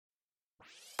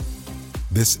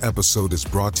This episode is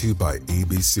brought to you by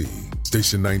ABC.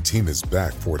 Station 19 is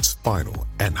back for its final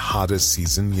and hottest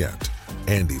season yet.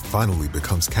 Andy finally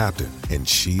becomes captain, and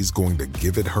she's going to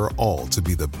give it her all to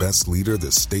be the best leader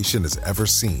the station has ever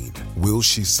seen. Will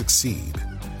she succeed?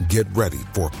 Get ready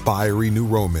for fiery new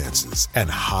romances and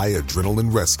high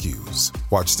adrenaline rescues.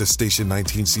 Watch the Station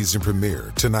 19 season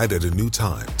premiere tonight at a new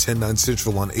time, 10/9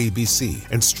 Central on ABC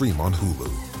and stream on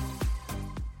Hulu.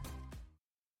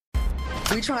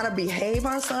 We trying to behave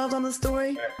ourselves on the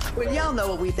story? Well, y'all know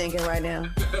what we thinking right now.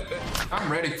 I'm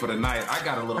ready for the night. I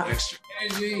got a little extra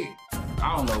energy.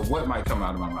 I don't know what might come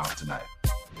out of my mouth tonight.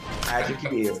 Ask your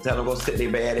kids. Tell them go sit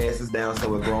their bad asses down so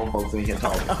we're grown folks in here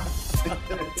talking.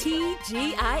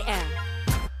 TGIF.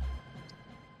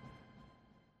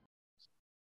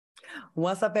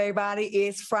 What's up, everybody?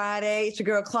 It's Friday. It's your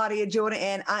girl, Claudia Jordan,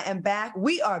 and I am back.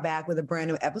 We are back with a brand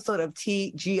new episode of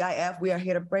TGIF. We are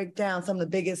here to break down some of the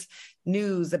biggest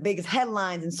news, the biggest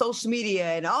headlines in social media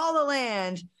and all the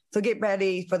land. So get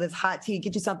ready for this hot tea.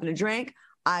 Get you something to drink.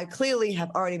 I clearly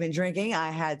have already been drinking.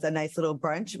 I had a nice little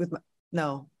brunch with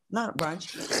not a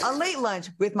brunch, a late lunch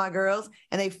with my girls,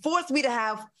 and they forced me to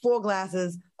have 4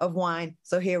 glasses of wine.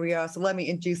 So here we are. So let me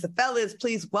introduce the fellas.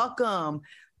 Please welcome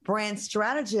brand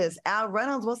strategist, Al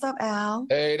Reynolds. What's up, Al?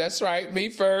 Hey, that's right. Me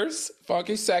first,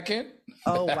 Funky second.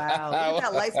 Oh, wow. You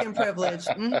got light skin privilege.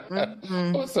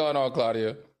 What's going on,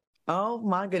 Claudia? Oh,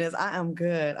 my goodness. I am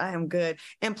good.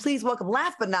 And please welcome,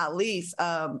 last but not least,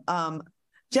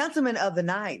 gentleman of the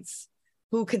nights,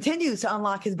 who continues to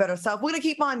unlock his better self. We're gonna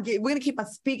keep on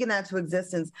speaking that to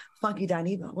existence. Funky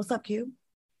Dineva. What's up, Q?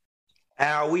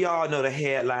 Al, we all know the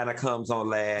headliner comes on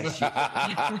last. You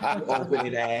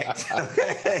opening act.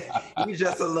 You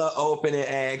just a little opening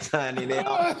act, honey.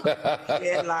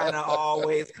 Headliner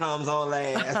always comes on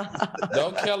last.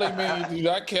 Don't Kelly me. Do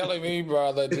not Kelly me,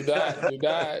 brother. Do not.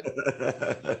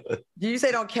 Did you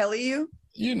say don't Kelly you?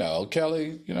 You know,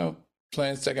 Kelly,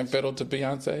 playing second fiddle to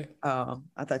Beyonce. Oh,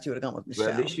 I thought you would have gone with Michelle.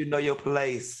 Well, at least you know your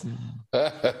place.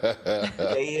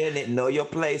 Stay in it, know your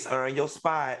place, earn your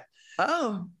spot.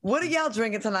 Oh, what are y'all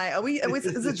drinking tonight? Is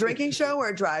it a drinking show or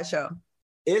a dry show?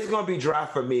 It's gonna be dry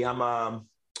for me. I'm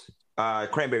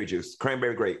cranberry juice,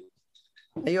 cranberry grape.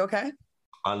 Are you okay?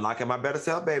 Unlocking my better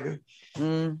self, baby.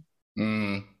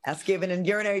 That's giving a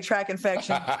urinary tract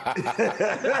infection. Ooh,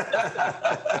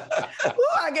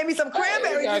 I gave me some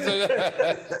cranberry juice.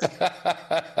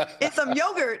 And some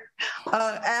yogurt.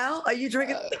 Al, are you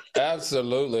drinking?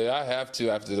 Absolutely. I have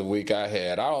to after the week I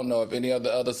had. I don't know if any of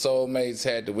the other soulmates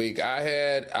had the week I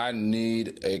had. I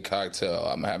need a cocktail.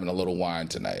 I'm having a little wine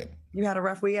tonight. You had a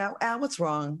rough week, Al? Al, what's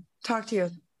wrong? Talk to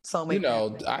your soulmate.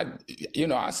 I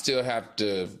still have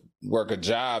to work a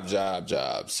job.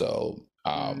 So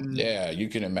yeah, you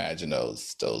can imagine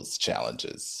those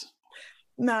challenges.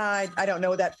 Nah, I don't know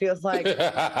what that feels like. It's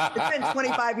been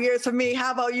 25 years for me.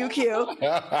 How about you, Q?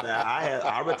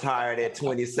 I retired at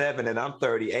 27 and I'm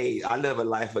 38. I live a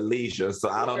life of leisure, so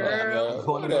I don't know.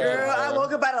 Girl, I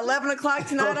woke up at 11 o'clock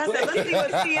tonight. I said, let's see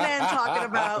what CNN talking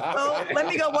about. Oh, let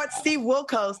me go watch Steve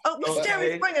Wilkos. Oh, what's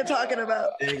Jerry Springer talking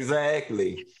about?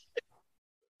 Exactly.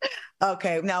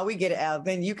 Okay, now we get it, Al.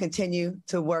 Then you continue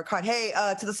to work hard. Hey,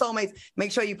 to the soulmates,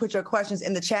 make sure you put your questions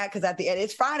in the chat because at the end,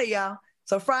 it's Friday, y'all.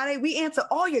 So Friday, we answer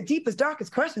all your deepest,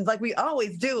 darkest questions like we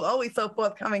always do, always so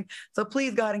forthcoming. So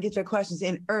please go ahead and get your questions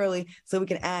in early so we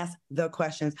can ask the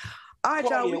questions. All right,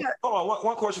 y'all. Hold on,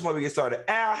 one question before we get started.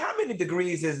 Al, how many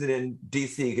degrees is it in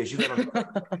D.C.? Because you got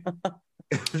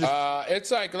it's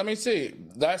like, let me see.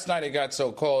 Last night it got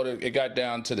so cold, it got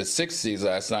down to the 60s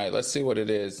last night. Let's see what it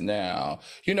is now.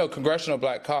 Congressional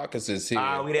Black Caucus is here.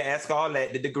 We didn't ask all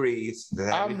that, the degrees.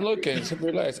 I'm looking to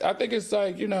relax. I think it's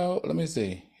like, let me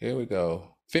see. Here we go.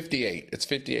 58. It's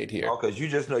 58 here. Oh, because you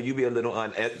just know you be a little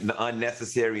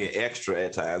unnecessary and extra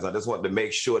at times. I just want to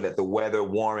make sure that the weather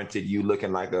warranted you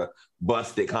looking like a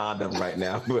busted condom right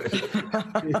now. Not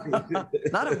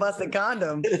a busted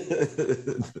condom.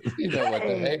 You know what?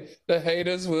 The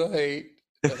haters will hate.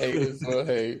 The haters will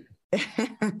hate. All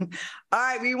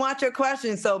right, we want your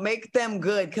questions, so make them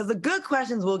good because the good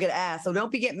questions will get asked. So don't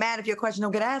get mad if your question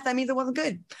don't get asked. That means it wasn't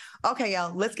good. Okay,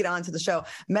 y'all, let's get on to the show.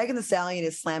 Megan Thee Stallion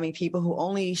is slamming people who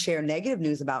only share negative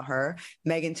news about her.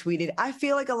 Megan tweeted, "I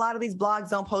feel like a lot of these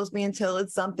blogs don't post me until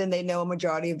it's something they know a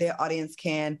majority of their audience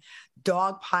can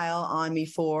dogpile on me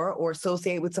for or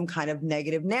associate with some kind of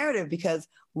negative narrative because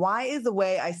why is the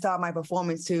way I start my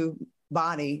performance to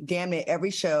body damn near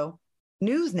every show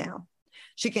news now?"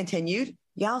 She continued,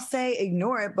 "Y'all say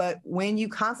ignore it, but when you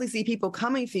constantly see people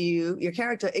coming for you, your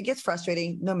character, it gets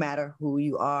frustrating no matter who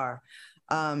you are."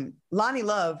 Lonnie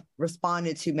Love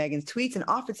responded to Megan's tweets and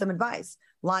offered some advice.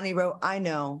 Lonnie wrote, I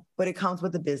know, but it comes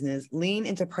with the business. Lean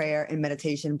into prayer and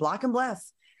meditation, block and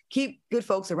bless. Keep good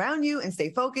folks around you and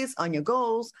stay focused on your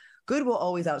goals. Good will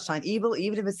always outshine evil,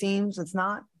 even if it seems it's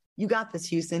not. You got this,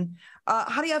 Houston.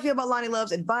 How do y'all feel about Lonnie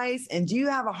Love's advice? And do you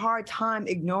have a hard time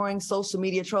ignoring social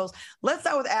media trolls? Let's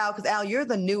start with Al, because Al, you're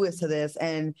the newest to this.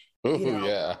 And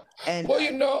yeah. And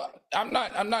well, I'm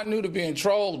not new to being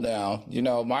trolled now.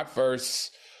 My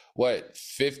first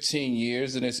 15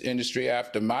 years in this industry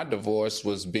after my divorce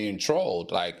was being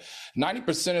trolled. Like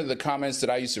 90% of the comments that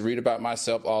I used to read about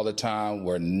myself all the time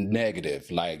were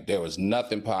negative. Like there was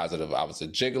nothing positive. I was a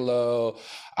gigolo.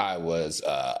 I was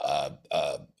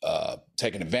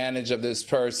taking advantage of this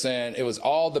person. It was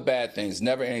all the bad things,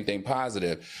 never anything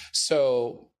positive.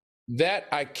 So that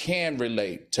I can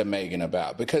relate to Megan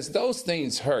about, because those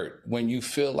things hurt when you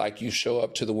feel like you show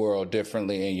up to the world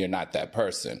differently and you're not that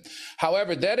person.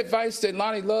 However, that advice that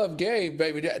Lonnie Love gave,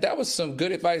 baby, that was some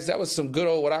good advice. That was some good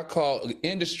old, what I call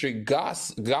industry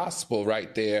gospel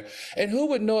right there. And who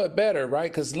would know it better, right?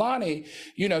 Because Lonnie,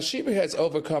 she has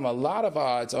overcome a lot of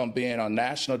odds on being on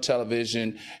national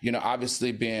television,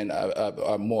 obviously being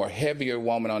a more heavier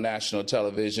woman on national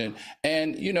television.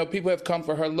 And, people have come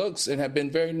for her looks and have been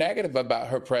very negative about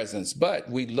her presence, but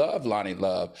we love Lonnie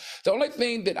Love. The only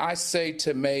thing that I say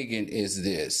to Megan is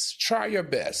this: try your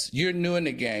best. You're new in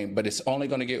the game, but it's only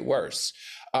going to get worse.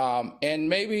 And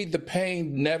maybe the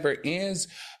pain never ends,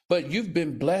 but you've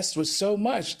been blessed with so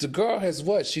much. The girl has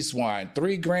she's won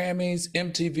 3 Grammys,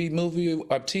 MTV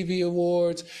TV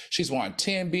Awards. She's won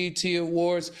 10 BET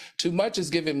Awards. Too much is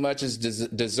given, much is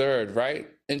deserved, right?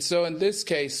 And so in this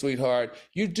case, sweetheart,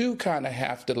 you do kind of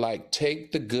have to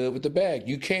take the good with the bad.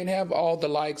 You can't have all the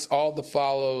likes, all the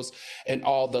follows, and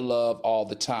all the love all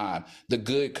the time. The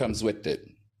good comes with it.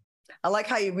 I like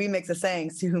how you remix the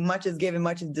sayings. To whom much is given,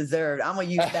 much is deserved. I'm going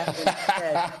to use that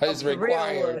instead. It's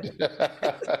required.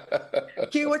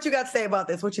 Q, what you got to say about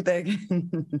this? What you think?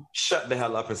 Shut the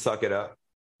hell up and suck it up.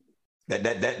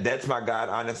 That's my God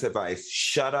honest advice.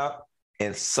 Shut up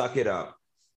and suck it up.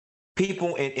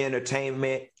 People in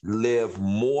entertainment live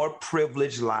more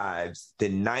privileged lives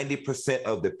than 90%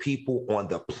 of the people on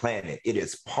the planet. It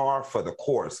is par for the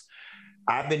course.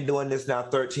 I've been doing this now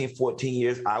 13, 14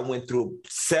 years. I went through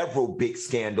several big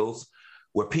scandals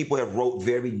where people have wrote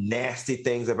very nasty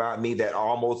things about me that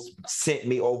almost sent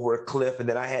me over a cliff. And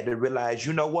then I had to realize,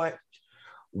 you know what?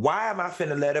 Why am I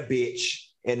finna let a bitch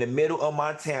in the middle of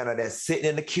Montana that's sitting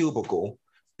in a cubicle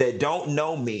that don't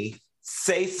know me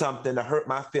say something to hurt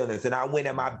my feelings? And I went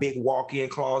in my big walk-in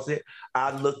closet.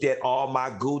 I looked at all my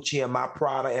Gucci and my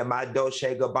Prada and my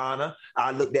Dolce & Gabbana.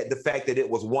 I looked at the fact that it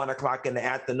was 1:00 in the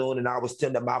afternoon and I was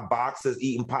tending my boxes,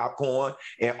 eating popcorn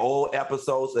and old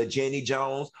episodes of Jenny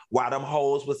Jones while them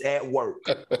hoes was at work,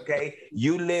 okay?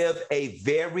 You live a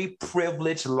very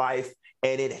privileged life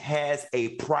and it has a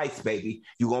price, baby.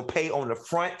 You're going to pay on the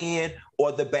front end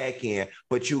or the back end,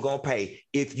 but you're going to pay.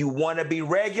 If you want to be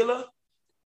regular,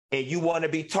 and you want to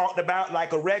be talked about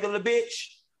like a regular bitch,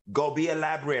 go be a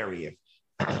librarian.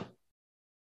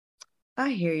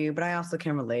 I hear you, but I also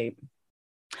can relate.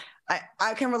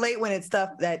 I can relate when it's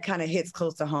stuff that kind of hits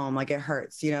close to home, like it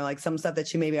hurts, like some stuff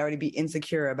that you maybe already be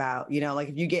insecure about, like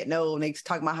if you get old and they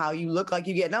talk about how you look like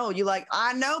you get old, you're like,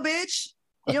 I know, bitch.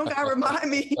 You don't got to remind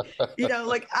me,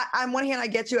 on one hand, I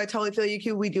get you. I totally feel you,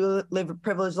 Q. We do live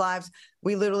privileged lives.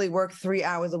 We literally work 3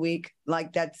 hours a week.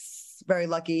 Like that's very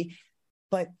lucky.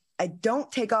 But I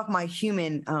don't take off my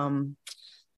human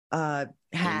hat.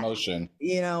 Emotion.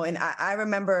 And I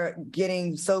remember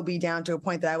getting so beat down to a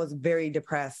point that I was very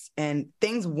depressed and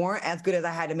things weren't as good as I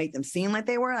had to make them seem like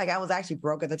they were. Like I was actually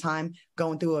broke at the time,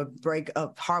 going through a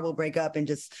horrible breakup and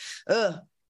just,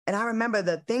 And I remember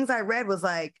the things I read was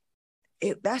like,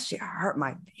 that shit hurt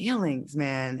my feelings,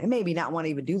 man. It made me not want to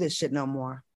even do this shit no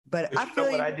more. But I feel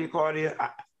what I did, Claudia?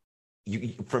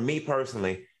 For me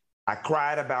personally, I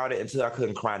cried about it until I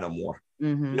couldn't cry no more.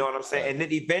 Mm-hmm. You know what I'm saying? And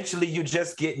then eventually you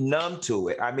just get numb to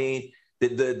it. I mean,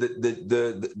 the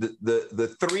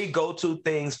 3 go-to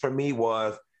things for me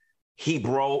was he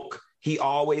broke, he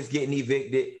always getting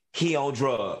evicted, he on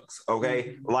drugs.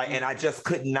 Okay. Mm-hmm. And I just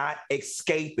could not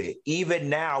escape it. Even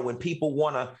now when people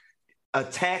want to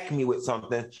attack me with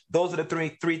something, those are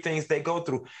the three things they go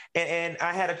through. And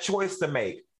I had a choice to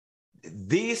make.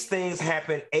 These things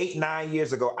happened 8-9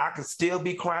 years ago. I could still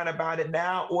be crying about it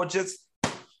now, or just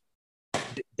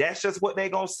that's just what they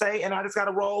gonna say, and I just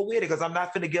gotta roll with it because I'm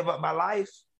not gonna give up my life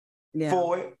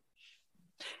for it.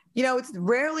 It's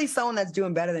rarely someone that's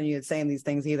doing better than you that's saying these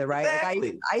things either, right?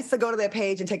 Exactly. Like I used to go to their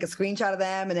page and take a screenshot of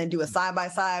them and then do a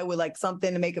side-by-side with like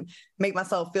something to make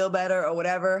myself feel better or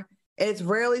whatever. And it's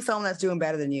rarely someone that's doing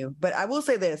better than you. But I will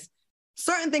say this.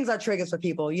 certain things are triggers for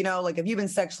people, you know, like if you've been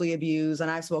sexually abused,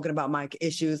 and I've spoken about my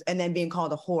issues, and then being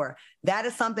called a whore, that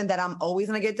is something that I'm always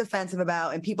going to get defensive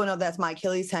about. And people know that's my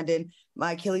Achilles tendon,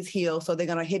 my Achilles heel. So they're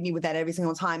going to hit me with that every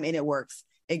single time. And it works.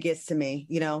 It gets to me,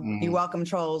 you know. You're welcome,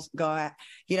 trolls. Go ahead,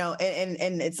 you know,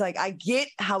 and it's like, I get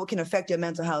how it can affect your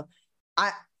mental health.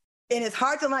 And it's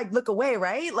hard to like look away,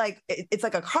 right? Like it's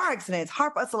like a car accident. It's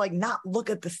hard for us to like not look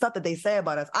at the stuff that they say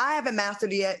about us. I haven't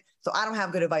mastered it yet, so I don't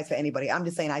have good advice for anybody. I'm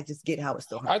just saying I just get how it's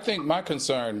still hurt. I think my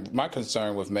concern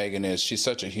with Megan is she's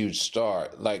such a huge star.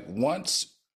 Like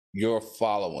once you're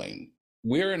following,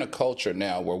 we're in a culture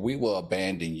now where we will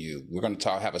abandon you. We're going to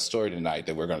have a story tonight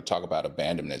that we're going to talk about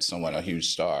abandonment, someone a huge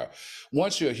star.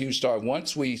 Once you're a huge star,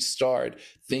 once we start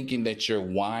thinking that you're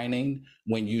whining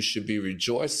when you should be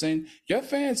rejoicing, your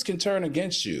fans can turn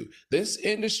against you. This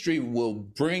industry will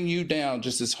bring you down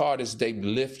just as hard as they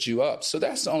lift you up. So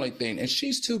that's the only thing. And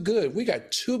she's too good. We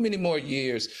got too many more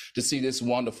years to see this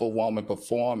wonderful woman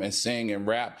perform and sing and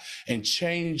rap and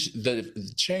change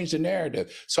the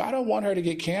narrative. So I don't want her to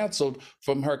get canceled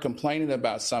from her complaining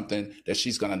about something that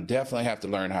she's going to definitely have to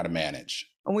learn how to manage.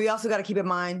 And we also got to keep in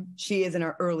mind, she is in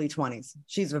her early 20s.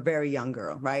 She's a very young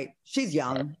girl, right? She's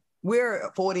young. Right.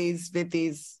 We're 40s,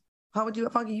 50s. How would you,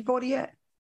 Funky, you 40 yet?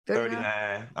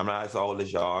 39. I'm not as old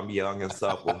as y'all. I'm young and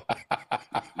supple.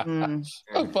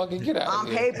 Oh, Funky, get out on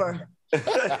paper.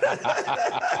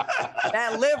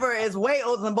 That liver is way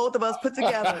older than both of us put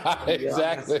together.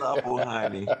 Exactly. Supple,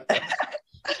 honey. All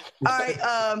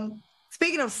right.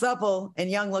 Speaking of supple and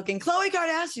young looking, Khloe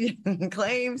Kardashian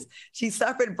claims she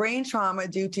suffered brain trauma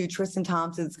due to Tristan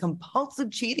Thompson's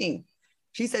compulsive cheating.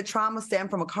 She said trauma stemmed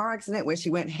from a car accident where she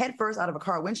went headfirst out of a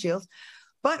car windshield.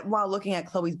 But while looking at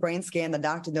Khloe's brain scan, the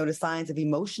doctor noticed signs of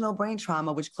emotional brain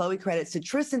trauma, which Khloe credits to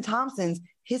Tristan Thompson's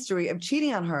history of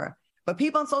cheating on her. But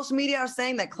people on social media are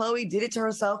saying that Khloe did it to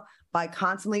herself by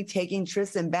constantly taking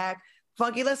Tristan back.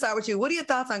 Funky, let's start with you. What are your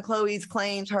thoughts on Khloe's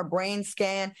claims, her brain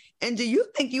scan? And do you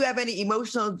think you have any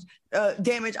emotional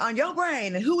damage on your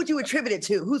brain? And who would you attribute it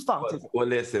to? Whose fault is it? Well,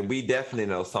 listen, we definitely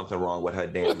know something wrong with her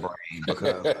damn brain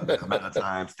because of the amount of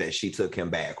times that she took him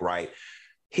back, right?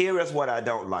 Here is what I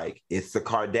don't like. It's the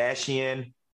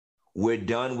Kardashian, we're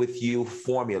done with you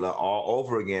formula all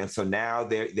over again. So now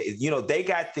they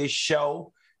got this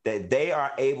show that they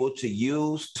are able to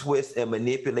use, twist, and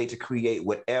manipulate to create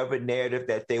whatever narrative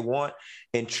that they want.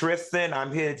 And Tristan,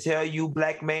 I'm here to tell you,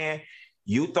 black man,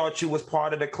 you thought you was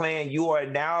part of the clan. You are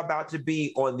now about to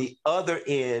be on the other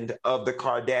end of the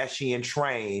Kardashian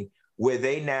train, where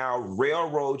they now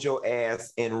railroad your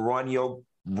ass and run your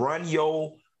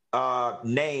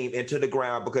name into the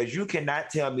ground, because you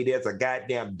cannot tell me there's a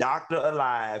goddamn doctor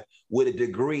alive with a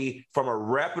degree from a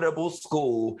reputable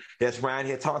school that's around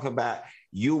here talking about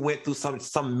you went through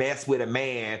some mess with a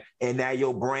man and now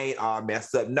your brain all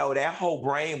messed up. No, that whole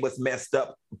brain was messed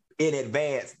up in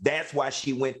advance. That's why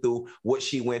she went through what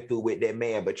she went through with that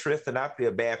man. But Tristan, I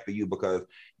feel bad for you because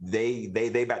they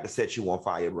about to set you on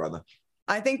fire, brother.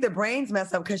 I think the brain's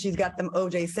messed up because she's got them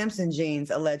O.J. Simpson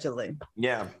genes, allegedly.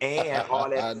 Yeah, and all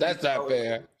that. That's not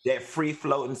fair. That free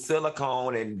floating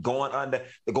silicone and going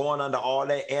under all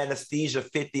that anesthesia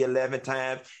 11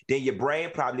 times. Then your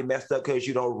brain probably messed up because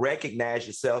you don't recognize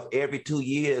yourself. Every 2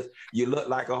 years, you look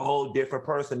like a whole different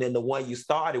person than the one you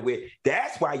started with.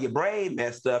 That's why your brain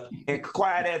messed up. And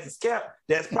quiet as it's kept,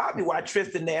 that's probably why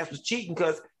Tristan Nash was cheating,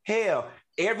 because hell,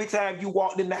 every time you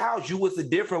walked in the house, you was a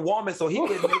different woman. So he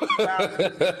couldn't make you out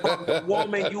from the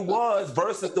woman you was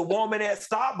versus the woman at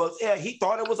Starbucks. Yeah, he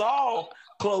thought it was all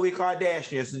Khloe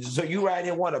Kardashian. So you right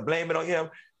here want to blame it on him?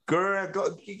 Girl,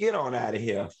 go get on out of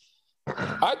here.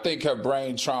 I think her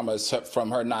brain trauma is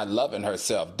from her not loving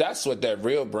herself. That's what that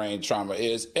real brain trauma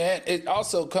is. And it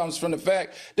also comes from the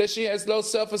fact that she has low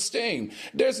self-esteem.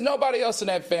 There's nobody else in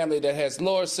that family that has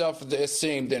lower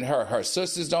self-esteem than her. Her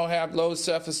sisters don't have low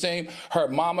self-esteem. Her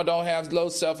mama don't have low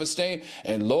self-esteem.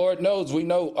 And Lord knows, we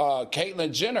know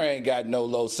Caitlyn Jenner ain't got no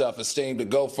low self-esteem to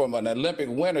go from an Olympic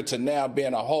winner to now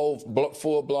being a whole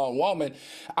full-blown woman.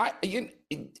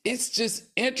 It's just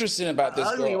interesting about this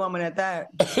ugly woman at that.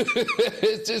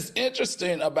 It's just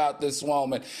interesting about this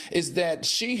woman is that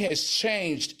she has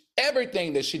changed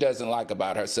everything that she doesn't like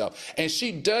about herself. And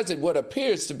she does it what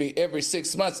appears to be every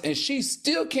 6 months, and she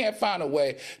still can't find a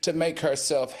way to make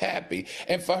herself happy.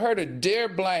 And for her to dare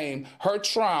blame her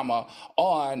trauma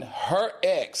on her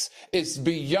ex is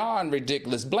beyond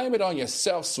ridiculous. Blame it on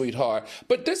yourself, sweetheart.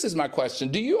 But this is my question.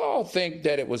 Do you all think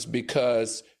that it was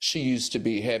because she used to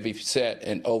be heavy set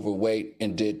and overweight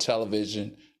and did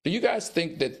television? Do you guys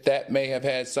think that may have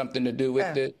had something to do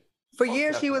with it? For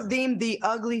years, she was deemed the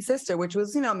ugly sister, which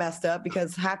was, messed up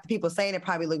because half the people saying it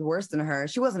probably looked worse than her.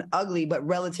 She wasn't ugly, but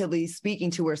relatively speaking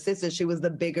to her sister, she was the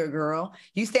bigger girl.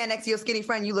 You stand next to your skinny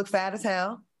friend, you look fat as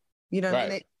hell. You know what I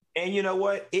mean? And you know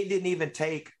what? It didn't even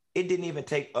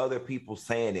take other people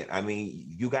saying it. I mean,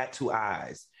 you got two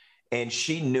eyes, and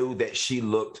she knew that she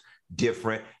looked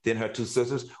different than her two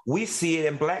sisters. We see it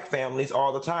in Black families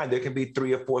all the time. There can be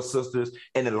 3 or 4 sisters,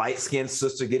 and the light-skinned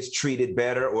sister gets treated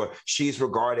better, or she's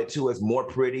regarded to as more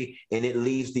pretty, and it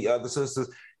leaves the other sisters.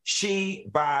 She,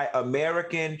 by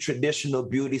American traditional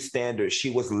beauty standards, she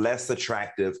was less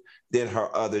attractive than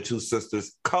her other 2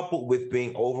 sisters, coupled with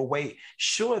being overweight.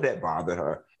 Sure, that bothered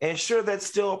her, and sure, that's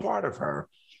still a part of her.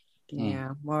 Yeah.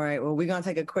 All right. Well, we're going to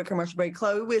take a quick commercial break.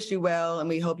 Chloe, we wish you well, and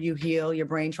we hope you heal. Your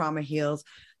brain trauma heals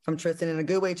from Tristan. And a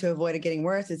good way to avoid it getting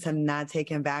worse is to not take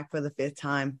him back for the 5th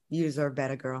time. You deserve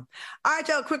better, girl. All right,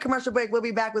 y'all, quick commercial break. We'll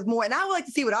be back with more. And I would like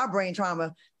to see what our brain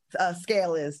trauma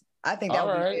scale is. I think that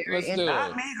would be very interesting.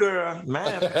 Not me, girl.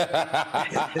 Man.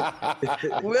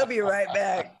 We'll be right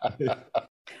back.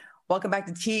 Welcome back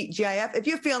to TGIF. If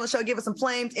you're feeling the show, give us some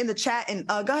flames in the chat and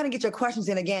go ahead and get your questions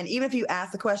in again. Even if you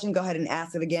ask the question, go ahead and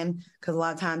ask it again because a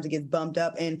lot of times it gets bumped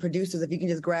up. And producers, if you can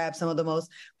just grab some of the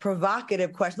most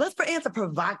provocative questions. Let's answer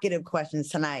provocative questions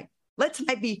tonight. Let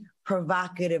tonight be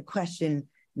provocative question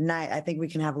night. I think we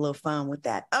can have a little fun with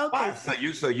that. Okay.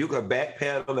 So you could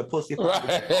backpedal on the pussy.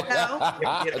 Right. No,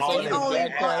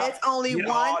 it's only one.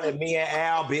 All in me and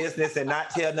Al business and not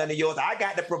tell none of yours. I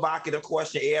got the provocative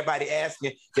question everybody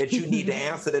asking that you need to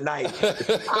answer tonight.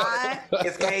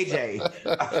 It's KJ.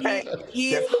 Okay?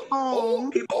 He is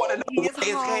home. People want to know he is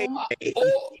home.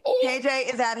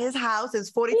 KJ is at his house. It's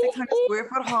 4,600 square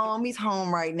foot home. He's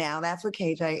home right now. That's what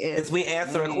KJ is. We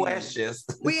answering questions.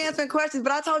 We answering questions,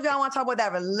 but I told you I want to talk about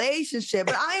that relationship,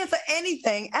 but I answer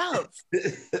anything else.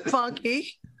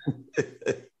 Funky.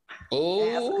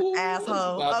 Oh,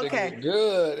 asshole. Okay.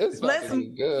 Good. It's about to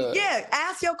get good. Yeah,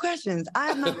 ask your questions. I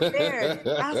am not prepared.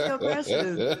 Ask your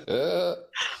questions. All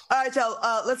right,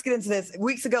 y'all. Let's get into this.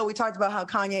 Weeks ago, we talked about how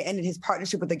Kanye ended his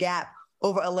partnership with The Gap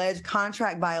over alleged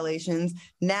contract violations.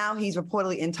 Now he's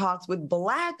reportedly in talks with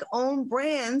Black-owned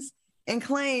brands and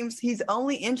claims he's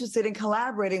only interested in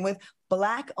collaborating with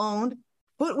Black-owned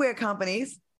footwear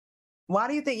companies. Why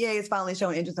do you think Ye is finally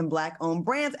showing interest in Black-owned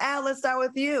brands? Al, let's start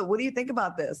with you. What do you think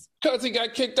about this? Because he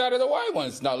got kicked out of the white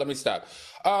ones. No, let me stop.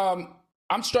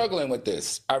 I'm struggling with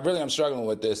this. I really am struggling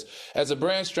with this. As a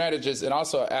brand strategist and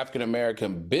also an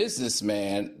African-American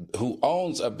businessman who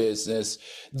owns a business,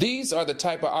 these are the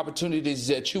type of opportunities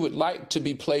that you would like to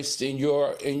be placed in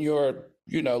your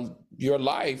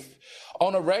life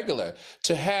on a regular.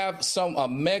 To have a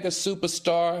mega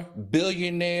superstar,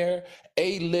 billionaire,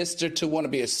 A-lister to want to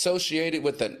be associated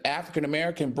with an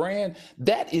African-American brand,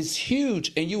 that is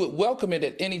huge. And you would welcome it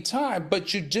at any time,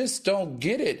 but you just don't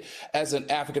get it as an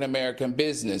African-American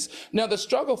business. Now, the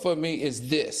struggle for me is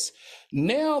this.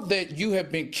 Now that you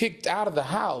have been kicked out of the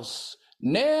house,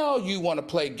 now you want to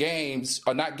play games,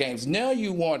 or not games. Now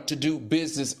you want to do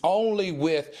business only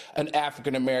with an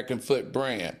African-American foot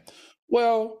brand.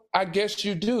 Well, I guess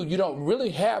you do. You don't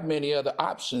really have many other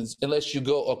options unless you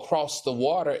go across the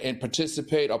water and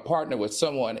participate or partner with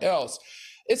someone else.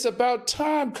 It's about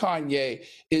time Kanye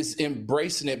is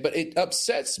embracing it, but it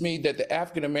upsets me that the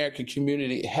African-American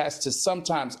community has to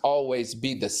sometimes always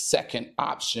be the second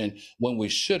option when we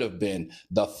should have been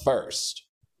the first.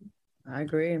 I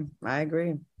agree.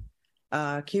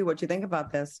 Q, what you think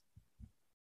about this?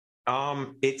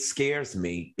 It scares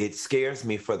me. It scares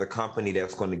me for the company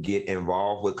that's going to get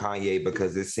involved with Kanye,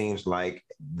 because it seems like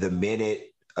the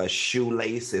minute a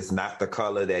shoelace is not the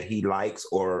color that he likes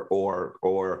or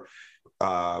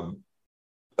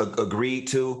agreed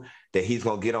to, that he's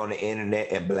going to get on the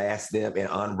internet and blast them and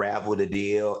unravel the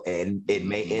deal, and it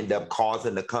may end up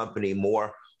causing the company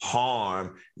more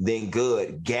harm than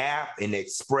good. Gap and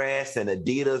Express and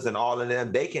Adidas and all of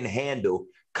them, they can handle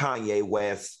Kanye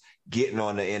West getting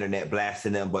on the internet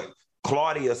blasting them, but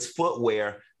Claudia's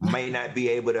footwear may not be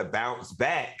able to bounce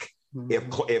back if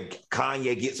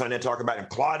Kanye gets on there talking about, and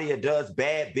Claudia does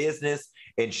bad business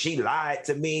and she lied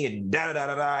to me and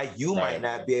you might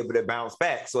not be able to bounce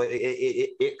back. So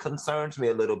it concerns me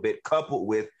a little bit, coupled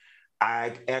with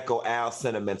I echo Al's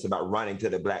sentiments about running to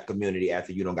the Black community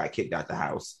after you don't got kicked out the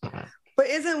house. But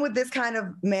isn't with this kind of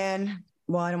man,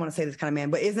 well, I don't want to say this kind of man,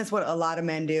 but isn't this what a lot of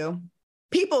men do?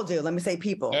 People do. Let me say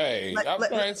people. Hey, I'm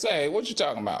going to say, what you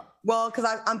talking about? Well, because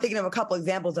I'm thinking of a couple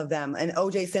examples of them, and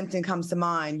O.J. Simpson comes to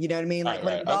mind. You know what I mean? Like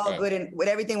when it was all good and when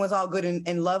everything was all good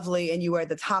and lovely, and you were at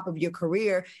the top of your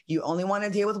career, you only want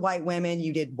to deal with white women.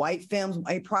 You did white films,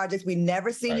 white projects. We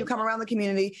never seen you come around the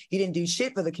community. You didn't do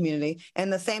shit for the community.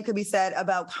 And the same could be said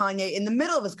about Kanye in the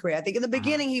middle of his career. I think in the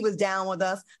beginning he was down with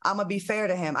us. I'm gonna be fair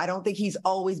to him. I don't think he's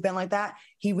always been like that.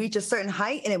 He reached a certain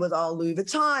height, and it was all Louis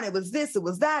Vuitton. It was this. It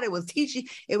was that. It was Tisci.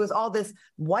 It was all this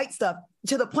white stuff,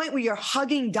 to the point where you're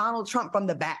hugging Donald Trump from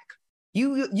the back.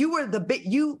 You were the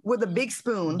big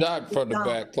spoon. Not from the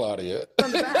back, Claudia.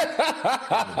 From the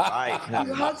back.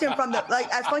 You hugged him from the,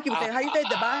 like, as Funky would say, how you say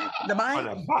the bike? The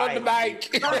bike? From the bike.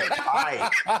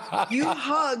 You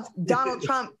hugged Donald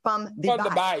Trump from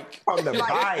the bike. From the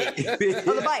bike.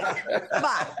 From the bike.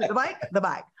 The bike. The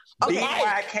bike. Okay.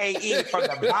 B-Y-K-E from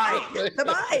the bike. The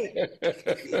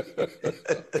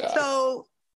bike. So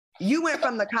you went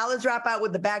from the college dropout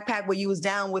with the backpack, where you was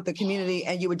down with the community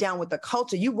and you were down with the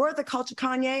culture. You were the culture,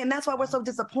 Kanye, and that's why we're so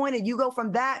disappointed. You go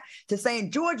from that to saying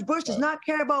George Bush does not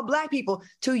care about Black people,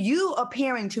 to you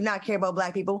appearing to not care about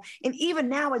Black people. And even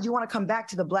now, as you want to come back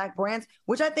to the Black brands,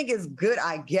 which I think is good,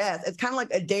 I guess. It's kind of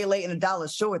like a day late and a dollar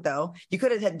short, though. You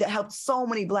could have helped so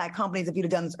many Black companies if you'd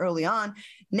have done this early on.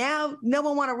 Now, no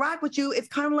one want to rock with you. It's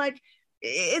kind of like,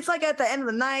 it's like at the end of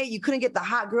the night, you couldn't get the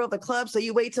hot girl at the club, so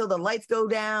you wait till the lights go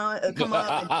down, come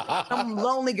up, and some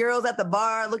lonely girls at the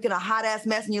bar looking a hot ass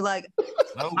mess, and you're like,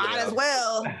 might as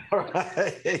well.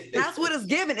 Right. That's what it's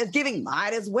giving. It's giving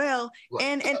might as well.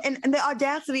 And the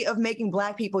audacity of making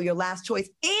Black people your last choice.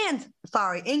 And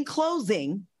sorry, in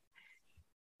closing,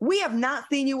 we have not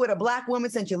seen you with a Black woman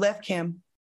since you left, Kim.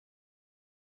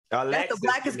 Alexis, that's the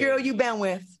blackest girl you've been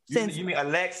with since. You mean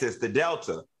Alexis, the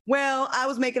Delta? Well, I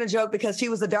was making a joke because she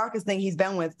was the darkest thing he's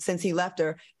been with since he left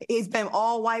her. He's been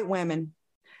all white women.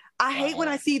 I hate when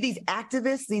I see these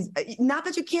activists, not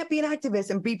that you can't be an activist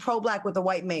and be pro-Black with a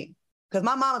white mate, because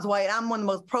my mom is white. I'm one of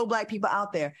the most pro-Black people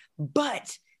out there,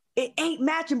 but it ain't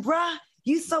matching, bruh.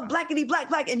 You so blackity black,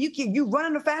 and you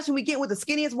running the fashion weekend with the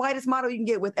skinniest, whitest model you can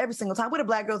get with every single time. Where the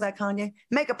Black girls at, Kanye?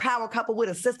 Make a power couple with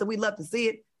a sister. We'd love to see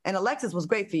it. And Alexis was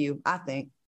great for you, I think.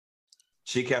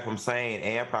 She kept him sane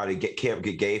and probably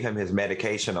gave him his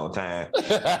medication on time.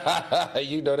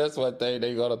 You know, that's one thing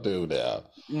they're going to do now.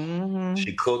 Mm-hmm.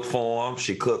 She cooked for him.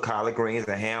 She cooked collard greens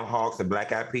and ham hocks and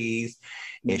black-eyed peas.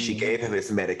 And she gave him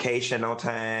his medication on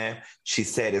time. She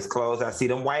set his clothes. I see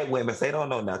them white women, they don't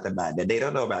know nothing about that. They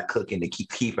don't know about cooking to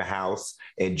keep a house.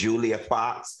 And Julia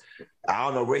Fox, I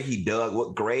don't know where he dug,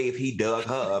 what grave he dug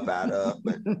her up out of.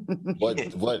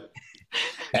 But what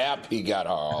app he got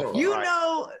her off. You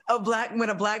know, when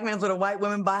a Black man's with a white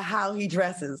woman by how he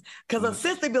dresses. Because a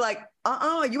sister be like,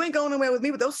 you ain't going nowhere with me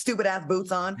with those stupid ass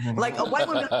boots on. Like a white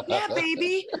woman, like, yeah,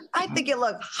 baby, I think it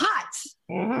looked hot.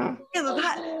 It looked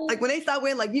hot. Like when they start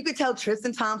wearing, like you could tell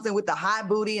Tristan Thompson with the high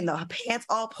booty and the pants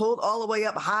all pulled all the way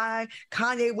up high,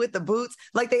 Kanye with the boots.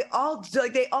 Like they all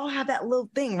have that little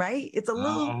thing, right? It's a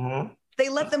little, they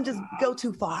let them just go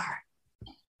too far.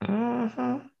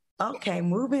 Okay,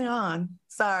 moving on.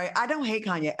 Sorry, I don't hate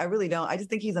Kanye. I really don't. I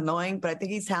just think he's annoying, but I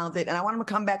think he's talented, and I want him to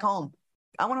come back home.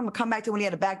 I want him to come back to when he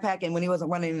had a backpack and when he wasn't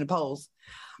running in the polls.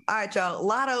 All right, y'all.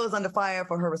 Latto is under fire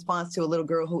for her response to a little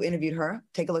girl who interviewed her.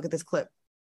 Take a look at this clip.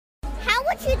 How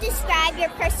would you describe your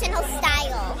personal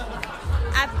style?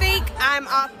 I think I'm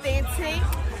authentic.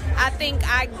 I think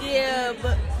I give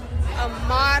a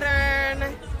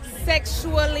modern,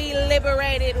 sexually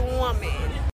liberated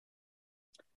woman.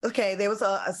 Okay, there was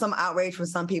some outrage from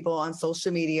some people on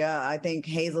social media. I think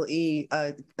Hazel E.,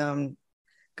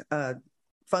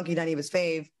 Funky Dunneva's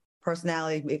favorite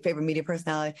media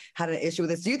personality, had an issue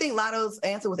with this. Do you think Latto's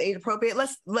answer was age appropriate? I'm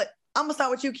gonna start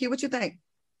with you, Q. What you think?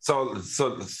 So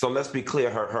let's be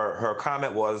clear. Her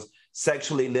comment was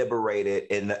sexually liberated,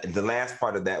 and the last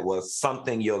part of that was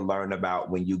something you'll learn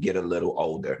about when you get a little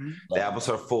older. Mm-hmm. That was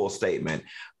her full statement.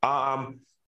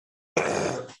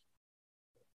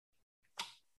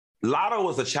 Latto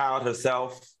was a child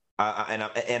herself,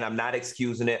 and I'm not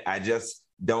excusing it. I just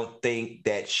don't think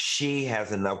that she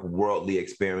has enough worldly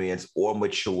experience or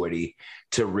maturity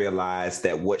to realize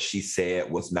that what she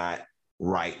said was not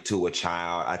right to a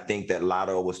child. I think that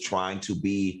Latto was trying to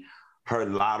be her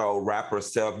Latto rapper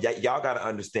self. Y'all got to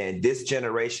understand, this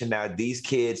generation now, these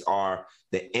kids are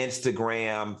the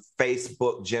Instagram,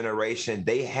 Facebook generation.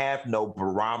 They have no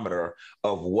barometer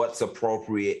of what's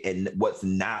appropriate and what's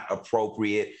not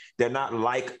appropriate. They're not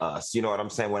like us. You know what I'm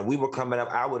saying? When we were coming up,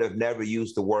 I would have never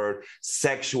used the word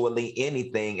sexually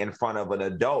anything in front of an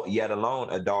adult, yet alone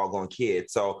a doggone kid.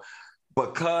 So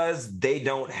because they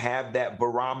don't have that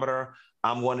barometer,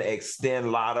 I'm going to extend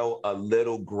Latto a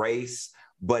little grace.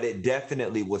 but it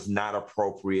definitely was not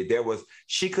appropriate.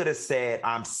 She could have said,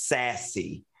 I'm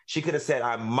sassy. She could have said,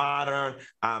 I'm modern,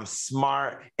 I'm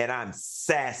smart, and I'm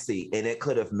sassy. And it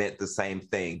could have meant the same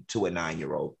thing to a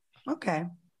 9-year-old. Okay.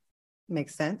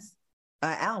 Makes sense.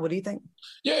 Al, what do you think?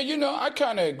 Yeah, I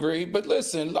kind of agree. But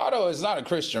listen, Latto is not a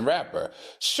Christian rapper.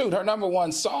 Shoot, her number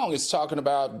one song is talking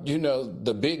about,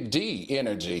 the big D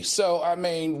energy. So, I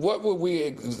mean, what would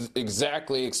we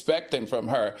exactly expecting from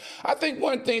her? I think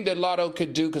one thing that Latto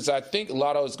could do, because I think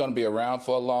Latto is going to be around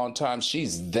for a long time.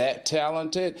 She's that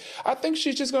talented. I think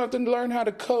she's just going to have to learn how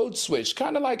to code switch,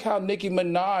 kind of like how Nicki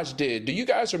Minaj did. Do you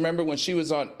guys remember when she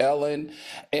was on Ellen?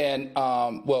 And,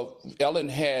 Ellen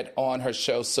had on her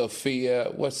show Sophia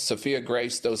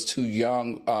Grace, those two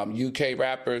young UK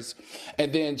rappers.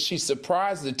 And then she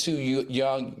surprised the two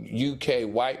young UK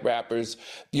white rappers,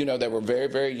 that were very,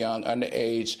 very young,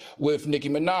 underage, with Nicki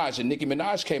Minaj. And Nicki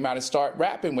Minaj came out and started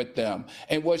rapping with them.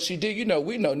 And what she did,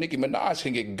 we know Nicki Minaj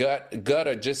can get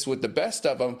gutter just with the best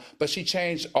of them, but she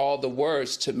changed all the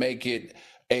words to make it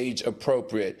age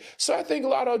appropriate. So I think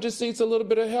Latto just needs a little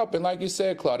bit of help. And like you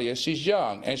said, Claudia, she's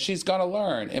young and she's going to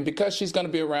learn. And because she's going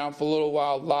to be around for a little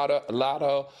while,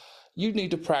 Latto, you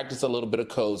need to practice a little bit of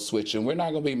code switching. We're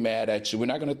not going to be mad at you. We're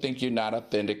not going to think you're not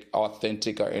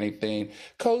authentic or anything.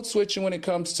 Code switching when it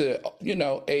comes to,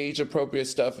 age appropriate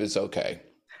stuff is okay.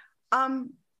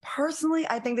 Personally,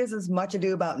 I think this is much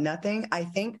ado about nothing. I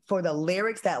think for the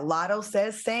lyrics that Latto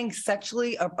says, saying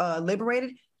sexually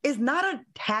liberated is not a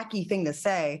tacky thing to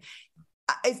say.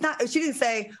 It's not. She didn't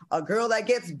say a girl that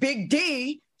gets big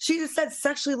D. She just said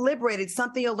sexually liberated,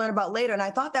 something you'll learn about later. And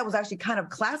I thought that was actually kind of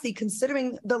classy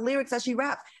considering the lyrics that she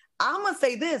raps. I'm going to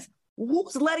say this.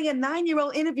 Who's letting a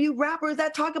 9-year-old interview rappers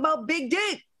that talk about big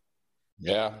dick?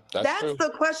 Yeah, that's true.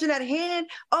 The question at hand.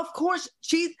 Of course,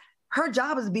 her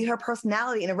job is to be her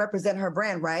personality and to represent her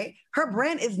brand, right? Her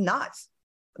brand is not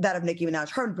that of Nicki Minaj.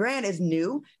 Her brand is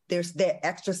new. They're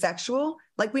extra sexual.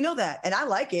 Like, we know that. And I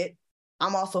like it.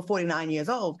 I'm also 49 years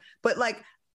old. But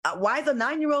why is a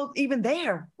 9-year-old even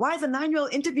there? Why is a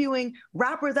 9-year-old interviewing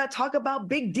rappers that talk about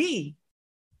big D?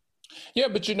 Yeah,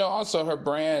 but also her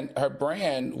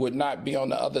brand would not be on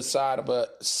the other side of a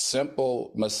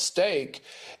simple mistake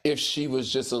if she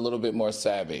was just a little bit more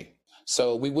savvy.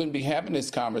 So we wouldn't be having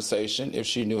this conversation if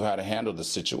she knew how to handle the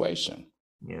situation.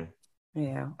 Yeah.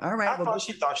 Yeah. All right.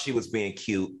 She thought she was being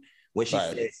cute when she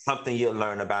said something you'll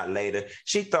learn about later.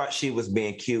 She thought she was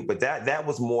being cute, but that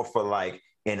was more for like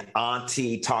an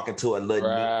auntie talking to a little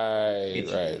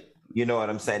right. You know what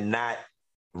I'm saying? Not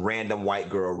random white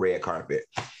girl red carpet.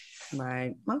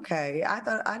 Right. Okay. I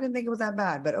didn't think it was that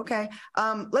bad, but okay.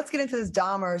 Let's get into this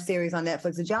Dahmer series on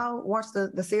Netflix. Did y'all watch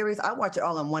the series? I watched it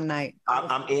all in one night.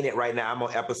 I'm in it right now. I'm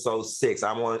on episode 6.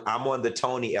 I'm on the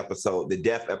Tony episode, the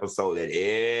death episode that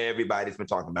everybody's been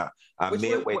talking about. I'm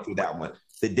midway through that one.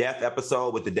 The death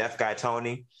episode with the deaf guy,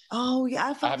 Tony. Oh,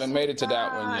 yeah. I haven't made it to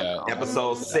that one yet.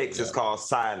 Episode 6 is called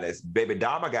Silence. Baby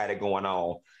Dahmer got it going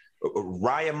on.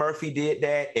 Ryan Murphy did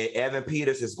that, and Evan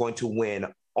Peters is going to win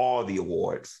all the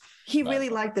awards. He really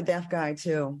liked the deaf guy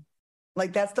too.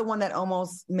 Like, that's the one that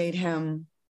almost made him.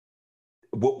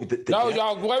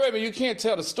 Y'all, wait a minute. You can't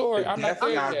tell the story. I'm not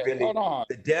there yet. Hold on.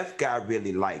 The deaf guy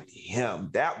really liked him.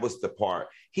 That was the part.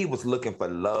 He was looking for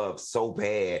love so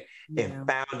bad and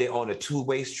found it on a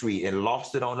 2-way street and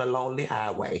lost it on a lonely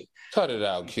highway. Cut it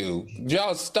out, Q.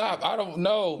 Y'all stop. I don't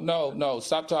know. No.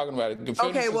 Stop talking about it.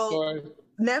 Okay, well, story.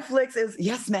 Netflix is,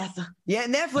 yes, Master. Yeah,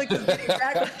 Netflix is getting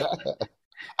back.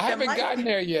 I haven't gotten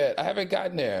there yet.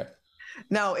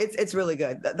 No, it's really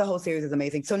good. The whole series is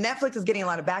amazing. So Netflix is getting a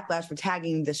lot of backlash for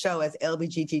tagging the show as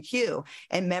LGBTQ,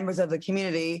 and members of the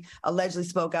community allegedly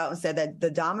spoke out and said that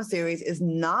the Dahmer series is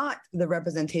not the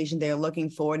representation they're looking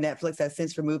for. Netflix has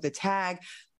since removed the tag.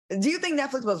 Do you think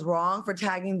Netflix was wrong for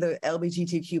tagging the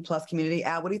LGBTQ plus community?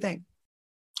 Al, what do you think?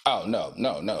 Oh, no.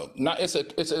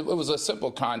 It was a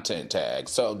simple content tag.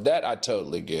 So that I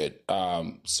totally get.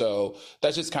 So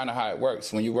that's just kind of how it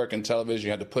works. When you work in television,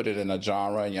 you have to put it in a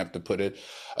genre and you have to put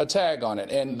a tag on it.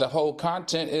 And the whole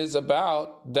content is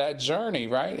about that journey,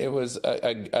 right? It was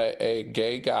a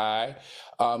gay guy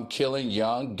killing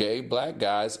young gay black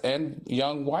guys and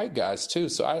young white guys too.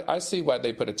 So I see why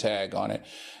they put a tag on it.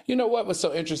 You know what was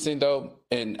so interesting though,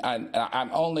 and I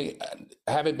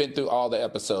haven't been through all the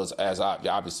episodes as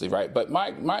obviously, right? But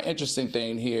my interesting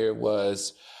thing here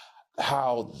was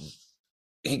how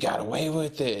he got away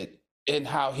with it. and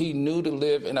how he knew to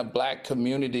live in a Black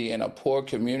community, in a poor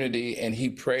community, and he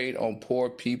preyed on poor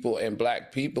people and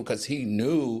Black people because he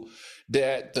knew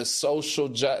that the social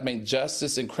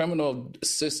justice and criminal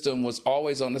system was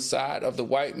always on the side of the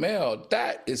white male.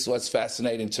 That is what's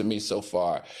fascinating to me so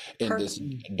far in this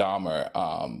Dahmer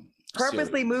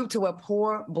purposely series. moved to a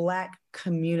poor Black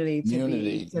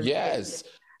community. Yes.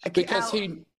 Because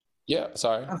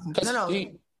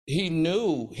he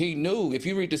knew, if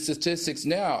you read the statistics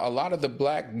now, a lot of the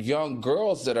Black young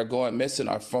girls that are going missing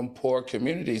are from poor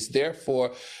communities.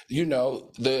 Therefore,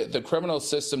 the criminal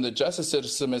system, the justice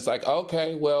system is like,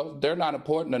 okay, well, they're not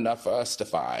important enough for us to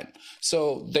find.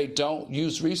 So they don't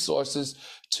use resources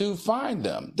to find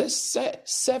them. There's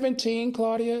 17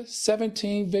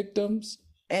 victims.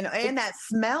 And that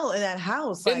smell in that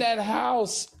house. In that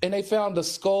house. And they found the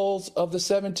skulls of the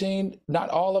 17, not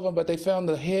all of them, but they found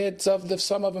the heads of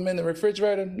some of them in the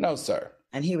refrigerator. No, sir.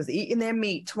 And he was eating their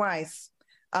meat twice.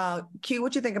 Q,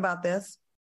 what you think about this?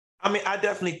 I mean, I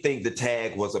definitely think the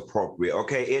tag was appropriate.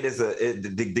 Okay, it is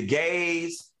the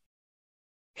gays.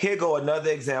 Here go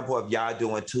another example of y'all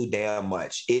doing too damn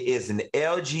much. It is an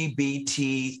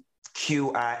LGBTQIA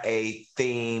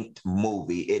themed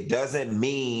movie. It doesn't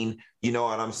mean, you know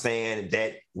what I'm saying,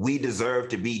 that we deserve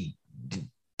to be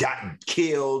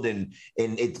killed and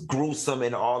it's gruesome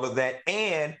and all of that.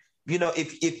 And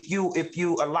if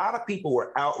you a lot of people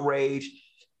were outraged.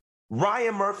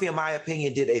 Ryan Murphy, in my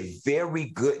opinion, did a very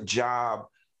good job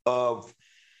of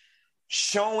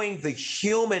showing the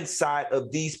human side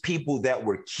of these people that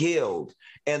were killed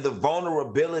and the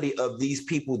vulnerability of these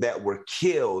people that were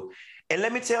killed. And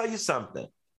let me tell you something.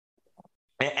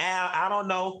 And Al, I don't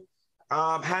know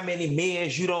how many men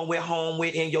you don't went home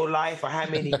with in your life, or how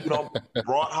many you don't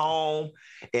brought home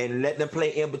and let them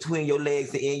play in between your legs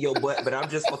and in your butt, but I'm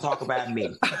just going to talk about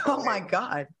me. Oh, my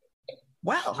God.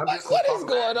 Wow. What is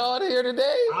going on here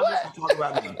today? I'm just going to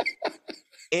talk about me.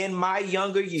 In my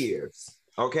younger years,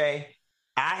 okay,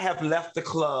 I have left the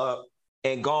club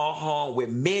and gone home with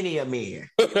many a men.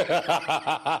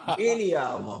 Many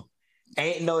of them.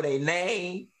 Ain't know their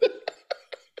name.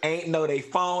 Ain't know their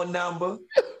phone number.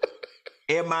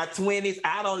 In my 20s,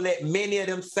 I don't let many of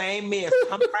them same men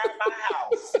come around my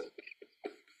house.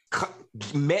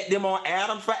 Met them on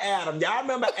Adam for Adam. Y'all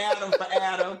remember Adam for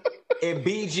Adam in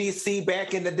BGC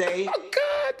back in the day? Oh,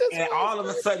 God. And all of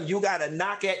a sudden, you got to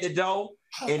knock at the door,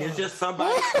 and it's just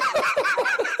somebody.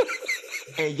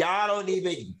 And y'all don't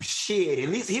even shit. At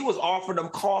least he was offering them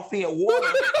coffee and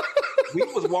water. We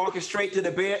was walking straight to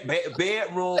the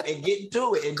bedroom and getting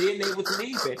to it, and then they was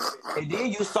leaving. And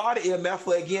then you saw the MF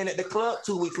again at the club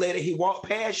 2 weeks later. He walked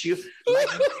past you like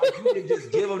you didn't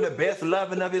just give him the best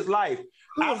loving of his life.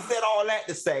 I said all that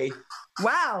to say,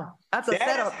 wow, that's a setup.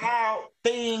 That's how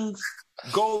things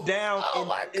go down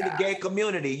in the gay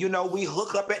community. You know, we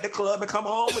hook up at the club and come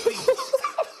home with people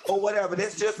or whatever.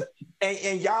 That's just,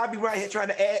 and y'all be right here trying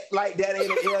to act like that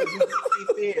ain't an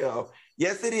LGBT film.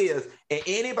 Yes, it is. And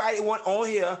anybody want on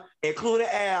here, including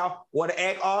Al, want to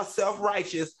act all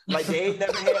self-righteous, like they ain't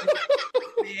never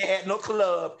had no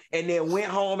club, and then went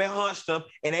home and hunched them,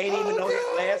 and ain't even know his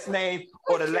last name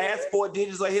or the last 4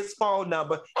 digits of his phone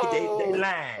number. They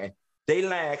lying. They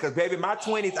lying, because baby, my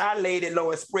 20s, I laid it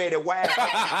low and spread it wide. Okay?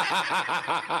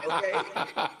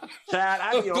 Child,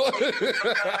 I be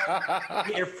on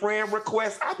getting friend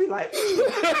requests. I be like, did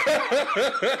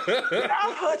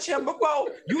I hunch him before?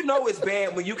 You know it's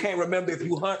bad when you can't remember if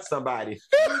you hunt somebody.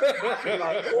 I be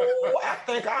like, oh, I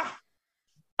think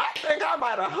I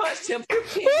might have hunched him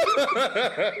 15 years.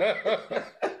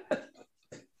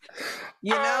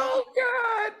 You know? Oh,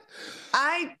 God.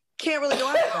 I can't really go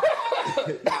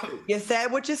after that. You said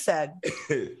what you said.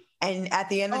 And at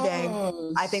the end of the day,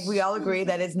 I think we all agree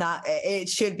that it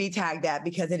should be tagged that,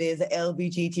 because it is a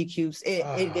LGBTQ.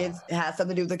 It has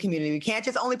something to do with the community. We can't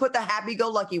just only put the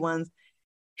happy-go-lucky ones.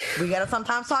 We got to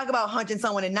sometimes talk about hunting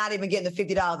someone and not even getting the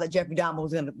 $50 that Jeffrey Dahmer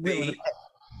was going to pay.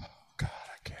 God,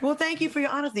 I can't. Well, thank you for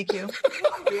your honesty, Q.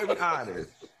 Very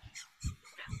honest.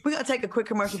 We're going to take a quick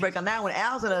commercial break on that one.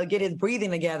 Al's going to get his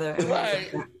breathing together.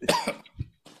 Right.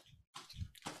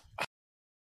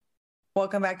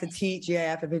 Welcome back to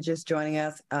TGIF. If you're just joining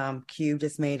us, Q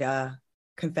just made a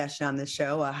confession on this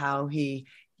show, how he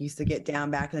used to get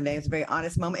down back in the day. It's a very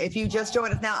honest moment. If you just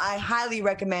joined us now, I highly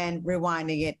recommend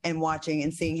rewinding it and watching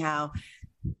and seeing how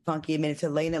Funky admitted to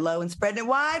laying it low and spreading it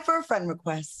wide for a friend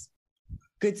request.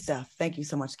 Good stuff. Thank you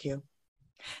so much, Q.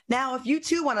 Now, if you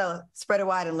too want to spread it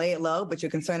wide and lay it low, but you're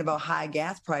concerned about high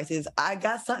gas prices, I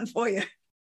got something for you.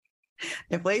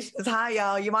 Inflation is high,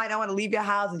 y'all. You might not want to leave your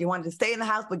house and you wanted to stay in the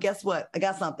house, but guess what? I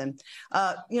got something.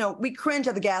 We cringe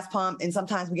at the gas pump and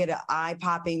sometimes we get an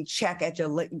eye-popping check at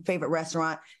your favorite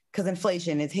restaurant because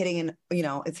inflation is hitting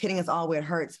it's hitting us all where it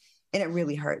hurts. And it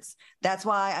really hurts. That's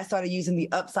why I started using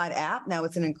the Upside app. Now,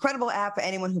 it's an incredible app for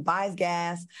anyone who buys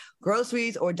gas,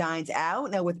 groceries, or dines out.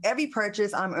 Now, with every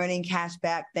purchase, I'm earning cash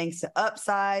back thanks to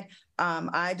Upside.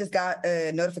 I just got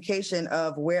a notification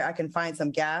of where I can find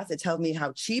some gas. It tells me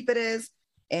how cheap it is.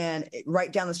 And right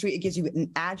down the street, it gives you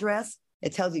an address.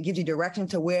 It gives you direction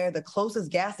to where the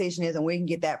closest gas station is and where you can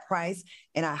get that price.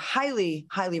 And I highly,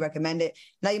 highly recommend it.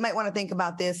 Now, you might want to think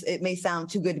about this. It may sound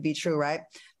too good to be true, right?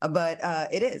 But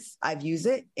it is. I've used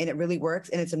it and it really works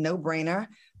and it's a no-brainer.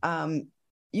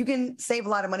 You can save a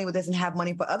lot of money with this and have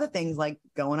money for other things like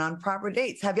going on proper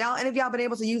dates. Any of y'all been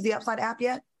able to use the Upside app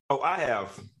yet? Oh, I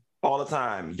have all the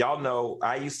time. Y'all know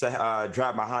I used to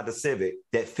drive my Honda Civic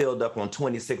that filled up on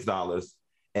 $26.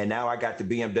 And now I got the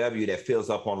BMW that fills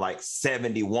up on like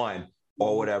 71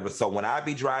 or whatever. So when I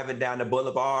be driving down the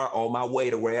boulevard on my way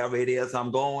to wherever it is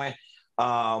I'm going,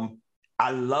 I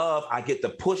get the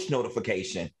push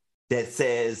notification that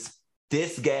says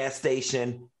this gas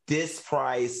station, this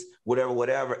price,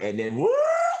 whatever. And then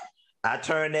I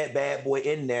turn that bad boy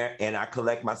in there and I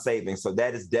collect my savings. So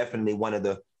that is definitely one of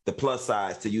the plus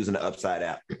sides to using the Upside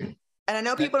app. And I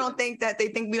know people don't think that they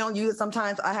think we don't use it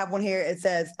sometimes. I have one here. It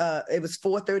says it was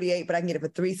 $4.38, but I can get it for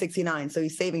 $3.69. So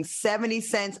he's saving 70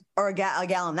 cents or a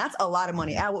gallon. That's a lot of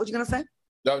money. Al, what were you going to say?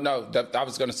 No, I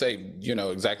was going to say,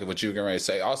 exactly what you were going to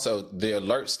say. Also, the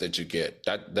alerts that you get,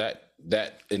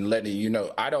 that in letting you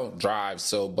know, I don't drive,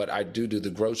 but I do the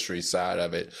grocery side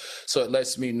of it. So it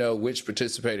lets me know which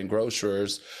participating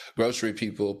grocery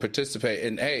people participate.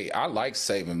 And hey, I like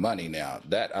saving money now.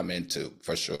 That I'm into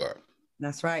for sure.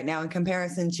 That's right. Now, in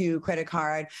comparison to credit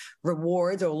card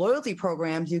rewards or loyalty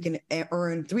programs, you can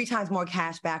earn 3 times more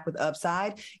cash back with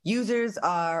Upside.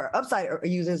 Upside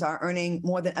users are earning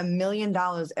more than $1 million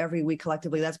every week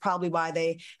collectively. That's probably why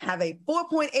they have a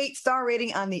 4.8 star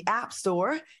rating on the App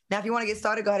Store. Now, if you want to get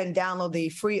started, go ahead and download the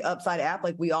free Upside app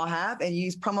like we all have and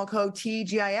use promo code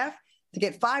TGIF to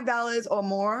get $5 or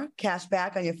more cash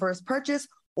back on your first purchase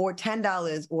or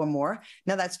 $10 or more.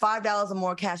 Now that's $5 or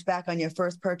more cash back on your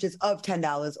first purchase of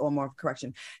 $10 or more,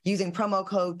 using promo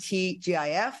code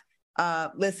TGIF.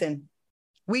 Listen,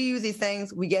 we use these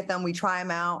things, we get them, we try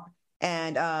them out.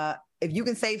 And if you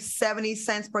can save 70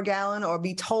 cents per gallon or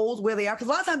be told where they are, because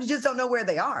a lot of times you just don't know where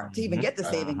they are to even get the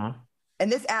saving. And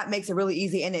this app makes it really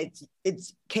easy and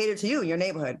it's catered to you, your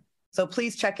neighborhood. So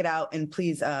please check it out and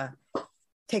please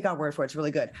take our word for it. It's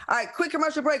really good. All right, quick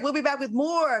commercial break. We'll be back with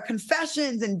more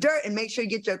confessions and dirt, and make sure you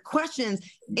get your questions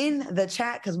in the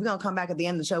chat because we're going to come back at the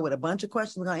end of the show with a bunch of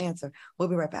questions we're going to answer. We'll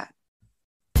be right back.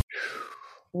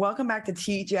 Welcome back to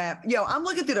TGIF. Yo, I'm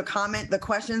looking through the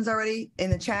questions already in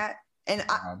the chat. And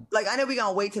I know we're going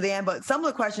to wait to the end, but some of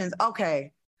the questions,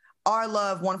 okay. Our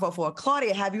Love 144.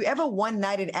 Claudia, have you ever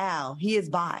one-nighted Al? He is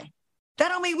bi. That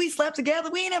don't mean we slept together.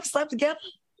 We ain't ever slept together.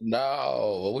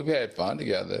 No, we've had fun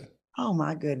together. Oh,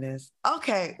 my goodness.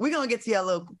 Okay, we're going to get to your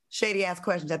little shady-ass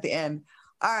questions at the end.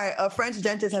 All right, a French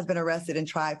dentist has been arrested and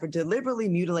tried for deliberately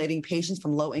mutilating patients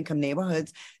from low-income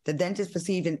neighborhoods. The dentist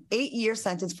received an 8-year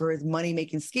sentence for his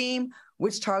money-making scheme,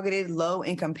 which targeted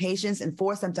low-income patients and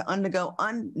forced them to undergo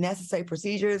unnecessary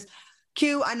procedures.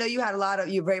 Q, I know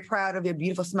you're very proud of your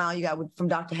beautiful smile you got from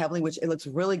Dr. Heavenly, which it looks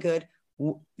really good.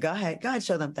 Go ahead,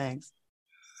 show them things.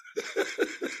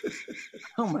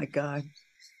 Oh, my God.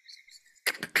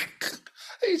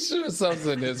 He's sure something's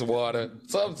in his water.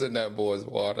 Something's in that boy's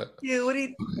water. Yeah, what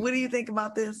do you think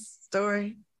about this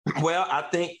story? Well, I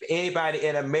think anybody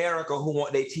in America who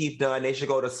want their teeth done, they should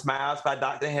go to Smiles by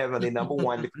Dr. Heavenly,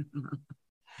 #1.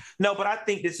 No, but I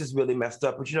think this is really messed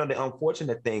up. But the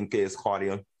unfortunate thing is,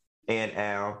 Claudia and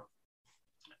Al,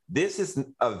 this is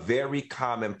a very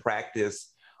common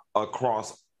practice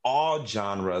across all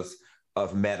genres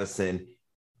of medicine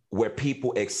where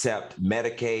people accept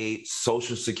Medicaid,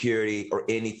 Social Security, or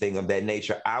anything of that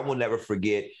nature. I will never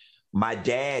forget, my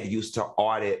dad used to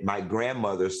audit my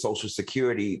grandmother's Social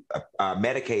Security,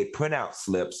 Medicaid printout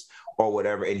slips or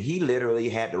whatever, and he literally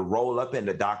had to roll up in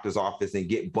the doctor's office and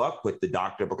get buck with the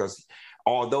doctor because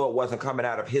although it wasn't coming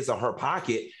out of his or her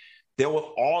pocket, there were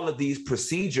all of these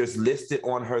procedures listed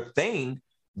on her thing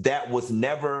that was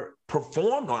never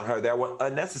performed on her that were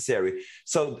unnecessary.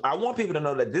 So I want people to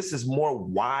know that this is more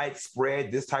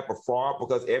widespread, this type of fraud,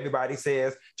 because everybody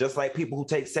says, just like people who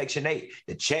take Section 8,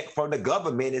 the check from the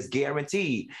government is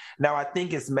guaranteed. Now, I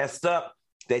think it's messed up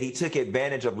that he took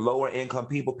advantage of lower income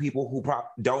people who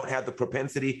don't have the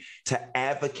propensity to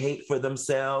advocate for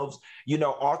themselves. You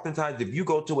know, oftentimes if you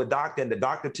go to a doctor and the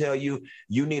doctor tell you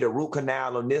you need a root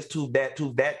canal on this tooth, that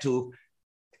tooth, that tooth,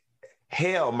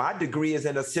 hell, my degree is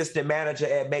an assistant manager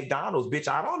at McDonald's, bitch.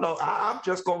 I don't know. I'm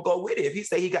just going to go with it. If he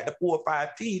say he got the 4 or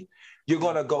 5 teeth, you're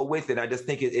going to go with it. I just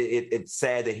think it's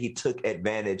sad that he took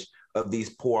advantage of these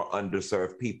poor,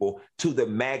 underserved people to the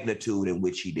magnitude in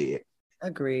which he did.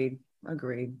 Agreed.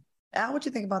 Al, what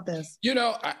you think about this? You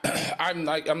know, I'm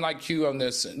like you on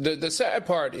this. The sad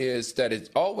part is that it's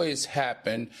always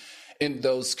happened in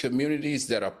those communities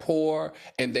that are poor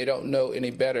and they don't know any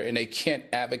better and they can't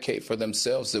advocate for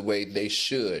themselves the way they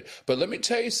should. But let me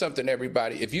tell you something,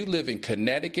 everybody. If you live in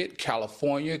Connecticut,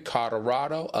 California,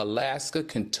 Colorado, Alaska,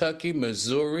 Kentucky,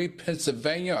 Missouri,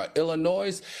 Pennsylvania, or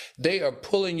Illinois, they are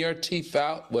pulling your teeth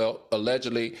out. Well,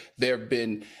 allegedly, there have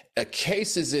been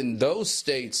cases in those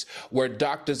states where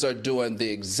doctors are doing the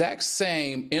exact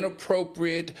same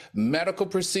inappropriate medical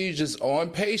procedures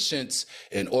on patients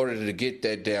in order to get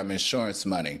that damn insurance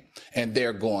money. And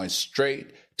they're going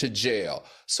straight to jail.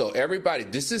 So everybody,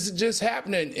 this isn't just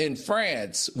happening in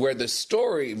France where the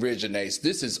story originates.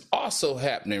 This is also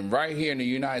happening right here in the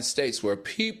United States where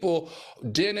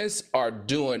dentists are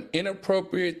doing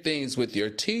inappropriate things with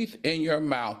your teeth in your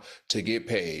mouth to get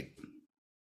paid.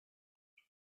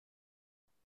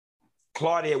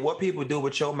 Claudia, what people do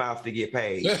with your mouth to get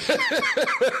paid?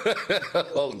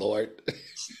 Oh, Lord.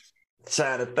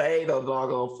 Trying to fade or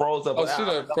gonna froze up. Oh, she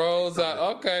done froze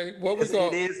out. Okay. What was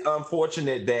going? It is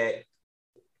unfortunate that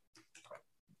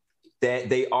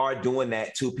they are doing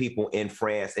that to people in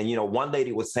France. And, you know, one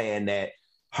lady was saying that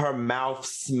her mouth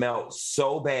smelled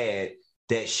so bad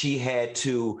that she had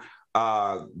to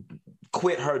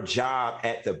quit her job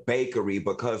at the bakery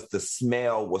because the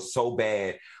smell was so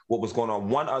bad. What was going on?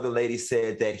 One other lady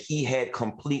said that he had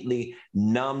completely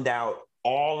numbed out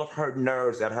all of her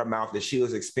nerves at her mouth, that she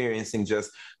was experiencing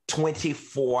just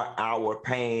 24-hour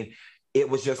pain. It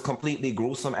was just completely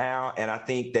gruesome, Al. And I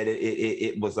think that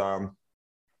it was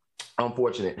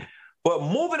unfortunate. But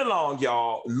moving along,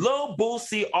 y'all, Lil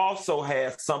Boosie also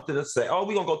has something to say. Oh,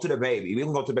 we're going to go to the baby. We're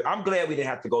going to go to the baby. I'm glad we didn't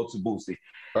have to go to Boosie.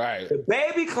 Right. The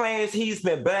baby claims he's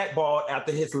been blackballed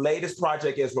after his latest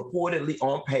project is reportedly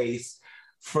on pace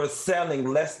for selling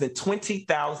less than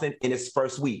 20,000 in its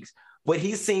first weeks. But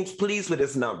he seems pleased with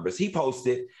his numbers. He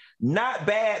posted, "Not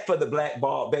bad for the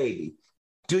blackballed baby."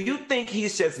 Do you think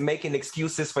he's just making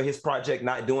excuses for his project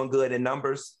not doing good in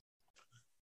numbers?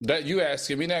 That you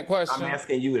asking me that question? I'm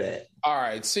asking you that. All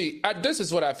right. See, this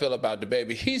is what I feel about the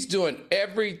baby. He's doing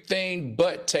everything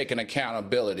but taking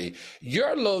accountability.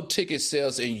 Your low ticket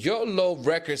sales and your low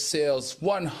record sales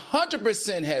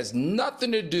 100% has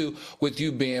nothing to do with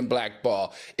you being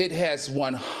blackballed. It has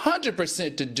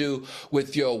 100% to do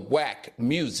with your whack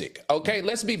music. Okay,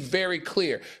 let's be very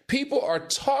clear. People are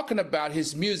talking about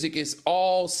his music is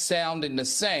all sounding the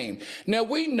same. Now,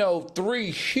 we know 3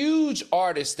 huge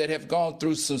artists that have gone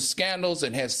through some scandals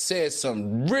and have said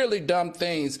some really dumb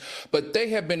things, but they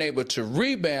have been able to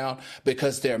rebound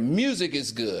because their music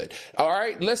is good. All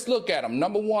right, let's look at them.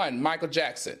 Number 1, Michael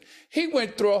Jackson. He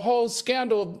went through a whole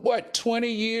scandal of last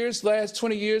 20 years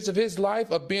of his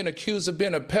life of being accused of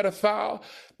being a pedophile.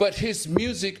 But his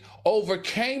music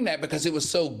overcame that because it was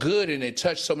so good and it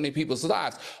touched so many people's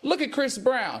lives. Look at Chris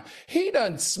Brown. He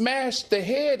done smashed the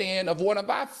head in of one of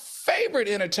our favorite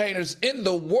entertainers in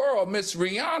the world, Miss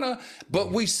Rihanna,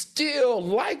 but we still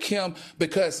like him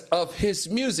because of his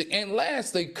music. And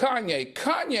lastly, Kanye.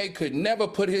 Kanye could never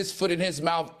put his foot in his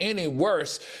mouth any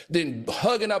worse than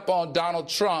hugging up on Donald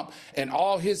Trump and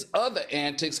all his other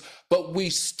antics, but we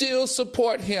still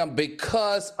support him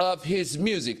because of his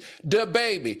music. The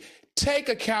baby. Take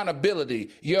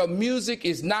accountability. Your music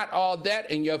is not all that,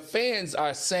 and your fans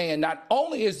are saying not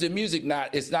only is the music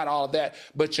it's not all that,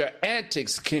 but your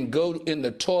antics can go in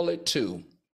the toilet too.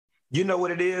 You know what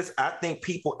it is? I think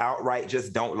people outright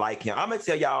just don't like him. I'm going to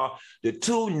tell y'all the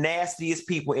 2 nastiest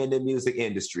people in the music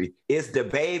industry is the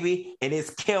baby and it's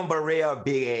Kim Burrell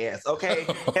big ass, okay?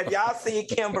 Have y'all seen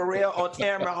Kim Burrell on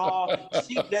Tamron Hall?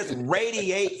 She just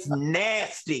radiates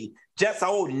nasty. Just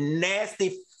old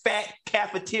nasty fat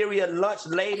cafeteria lunch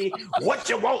lady. What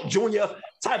you want, Junior?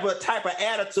 Type of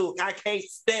attitude. I can't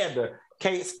stand her.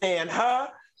 Can't stand her.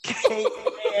 Can't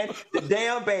stand the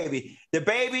damn baby. The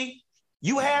baby,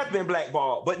 you have been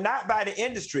blackballed, but not by the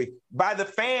industry, by the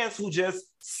fans who just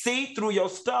see through your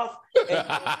stuff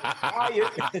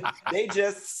and they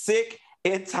just sick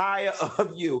and tired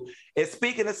of you. And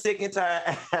speaking of sick and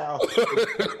tired, Al,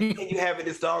 you having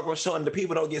this doggone show and the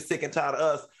people don't get sick and tired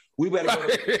of us. We better go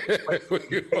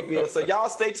to break. So y'all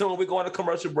stay tuned. We're going to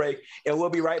commercial break, and we'll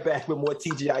be right back with more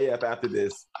TGIF after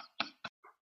this.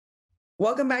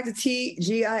 Welcome back to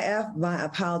TGIF. My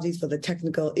apologies for the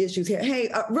technical issues here. Hey,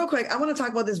 real quick, I want to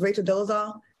talk about this Rachel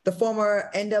Dolezal, the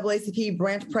former NAACP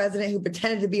branch president who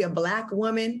pretended to be a Black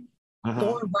woman,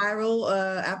 going viral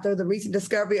after the recent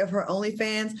discovery of her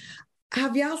OnlyFans.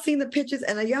 Have y'all seen the pictures,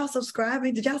 and are y'all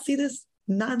subscribing? Did y'all see this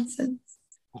nonsense?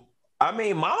 I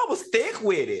mean, Mama was thick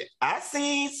with it. I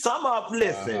seen some of,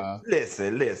 listen.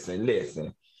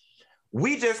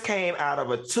 We just came out of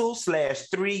a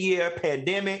 2/3 year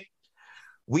pandemic.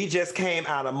 We just came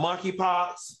out of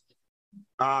monkeypox.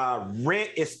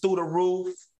 Rent is through the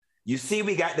roof. You see,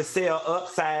 we got to sell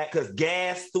upside because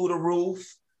gas through the roof.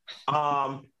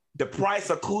 The price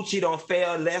of coochie don't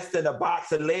fail less than a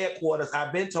box of leg quarters.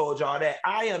 I've been told y'all that.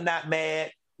 I am not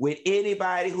mad with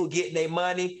anybody who getting their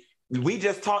money. We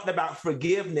just talked about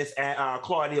forgiveness at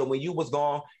Claudia when you was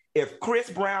gone. If Chris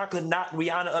Brown could knock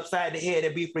Rihanna upside the head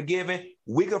and be forgiven,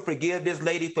 we could forgive this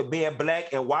lady for being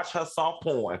Black and watch her soft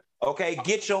porn. Okay,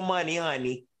 get your money,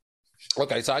 honey.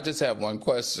 Okay, so I just have one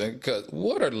question. Cause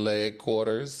what are leg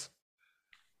quarters?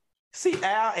 See,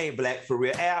 Al ain't Black for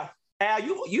real. Al,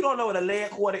 you don't know what a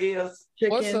leg quarter is?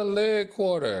 Chicken. What's a leg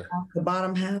quarter? The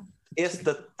bottom half. It's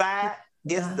the thigh.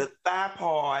 It's the thigh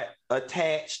part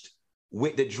attached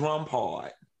with the drum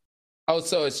part. Oh,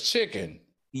 so it's chicken.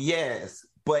 Yes,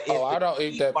 but it's I don't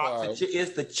eat that part.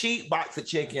 It's the cheap box of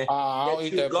chicken. I don't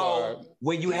eat that part.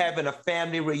 When you having a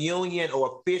family reunion or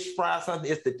a fish fry or something,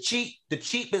 it's the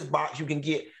cheapest box you can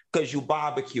get because you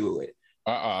barbecue it.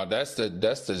 That's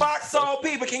the Fox Soul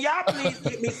people. Can y'all please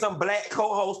get me some Black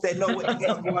co-hosts that know what the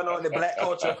hell's going on in the Black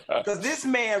culture? Because this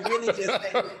man really just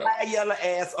had his high yellow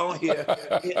ass on here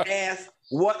and asked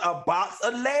what a box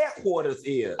of leg quarters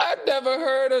is. I've never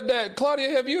heard of that.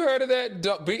 Claudia, have you heard of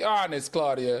that? Be honest,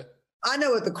 Claudia. I know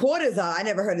what the quarters are. I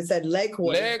never heard it said leg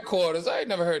quarters. Leg quarters. I ain't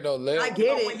never heard no leg. I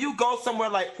get it. When you go somewhere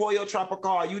like Pollo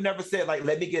Tropical, you never said like,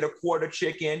 let me get a quarter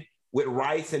chicken with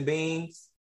rice and beans.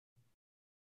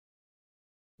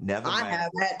 Never mind. I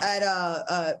have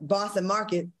at Boston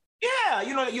Market. Yeah,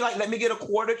 you like, let me get a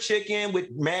quarter chicken with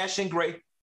mash and gravy.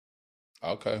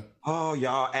 Okay. Oh,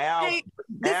 y'all, Al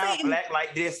Black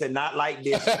like this and not like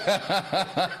this.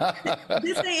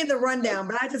 This ain't in the rundown,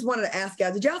 but I just wanted to ask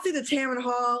y'all, did y'all see the Tamron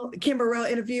Hall, Kim Burrell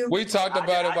interview? We talked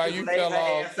about it while you fell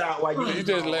off. You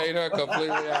just laid her completely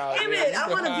out. Damn it, I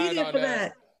want to be there for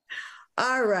that.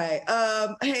 All right.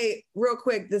 Hey, real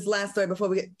quick, this last story before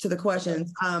we get to the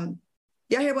questions.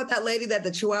 Y'all hear about that lady that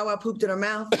the Chihuahua pooped in her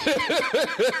mouth?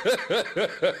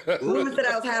 Woman said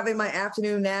I was having my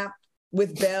afternoon nap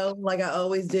with Belle, like I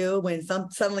always do, when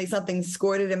suddenly something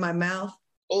squirted in my mouth.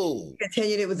 Oh.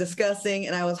 Continued, it was disgusting,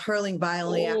 and I was hurling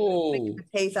violently after making the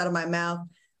taste out of my mouth.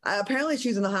 Apparently, she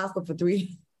was in the hospital for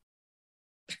 3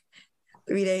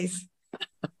 days.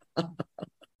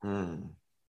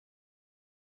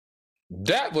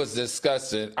 That was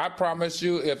disgusting. I promise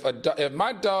you, if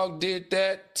my dog did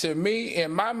that to me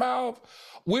in my mouth,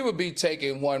 we would be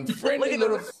taking one friendly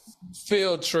little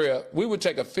field trip. We would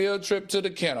take a field trip to the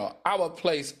kennel. I would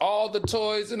place all the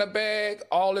toys in a bag,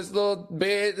 all his little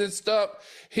beds and stuff.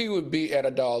 He would be at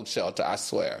a dog shelter, I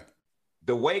swear.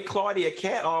 The way Claudia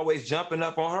cat always jumping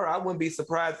up on her, I wouldn't be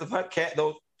surprised if her cat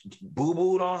those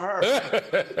boo-booed on her.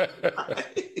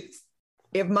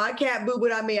 If my cat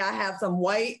boo-booed on me, I have some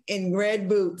white and red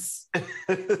boots.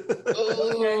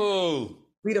 Ooh.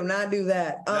 We do not do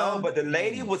that. No, but the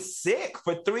lady was sick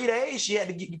for 3 days. She had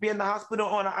to be in the hospital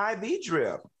on an IV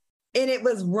drip. And it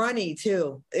was runny,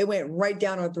 too. It went right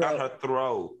down her throat. Down her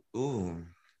throat. Ooh.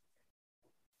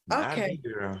 Okay.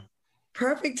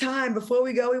 Perfect time. Before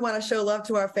we go, we want to show love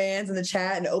to our fans in the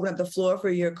chat and open up the floor for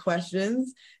your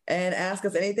questions and ask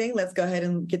us anything. Let's go ahead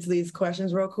and get to these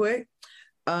questions real quick.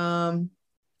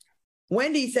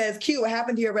 Wendy says, Q, what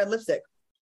happened to your red lipstick?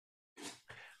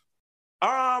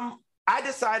 I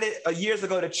decided years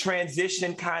ago to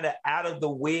transition kind of out of the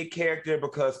wig character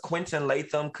because Quentin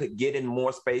Latham could get in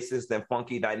more spaces than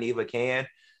Funky Dineva can.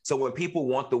 So when people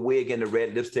want the wig and the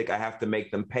red lipstick, I have to make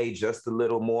them pay just a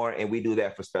little more, and we do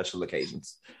that for special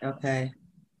occasions. Okay.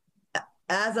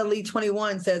 As Elite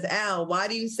 21 says, Al, why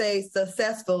do you say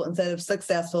successful instead of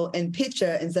successful and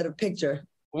picture instead of picture?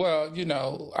 Well,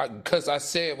 because I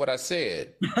said what I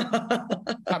said. How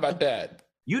about that?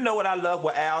 You know what I love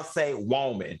what Al say?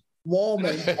 Woman.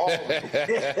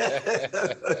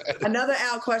 Another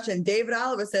Al question. David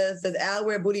Oliver says, does Al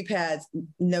wear booty pads?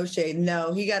 No shade.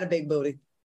 No, he got a big booty.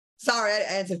 Sorry, I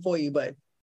answered for you, but.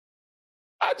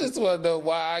 I just want to know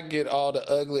why I get all the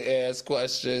ugly ass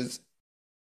questions.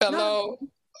 Hello?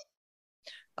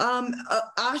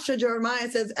 Asha Jeremiah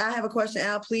says, I have a question,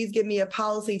 Al. Please give me a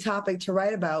policy topic to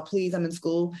write about. Please, I'm in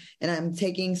school and I'm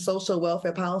taking social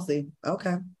welfare policy.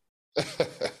 Okay.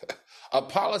 A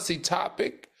policy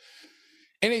topic?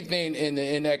 Anything in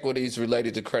the inequities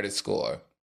related to credit score.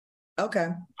 Okay.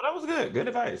 Well, that was good. Good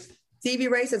advice.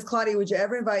 TV Ray says, Claudia, would you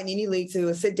ever invite Nene Leakes to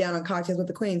a sit down on Cocktails with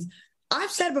the Queens?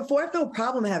 I've said before, I have no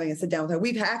problem having a sit down with her.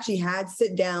 We've actually had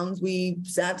sit downs. We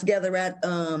sat together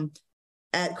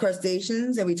at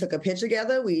Crustaceans and we took a picture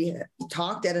together. We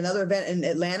talked at another event in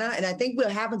Atlanta. And I think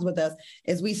what happens with us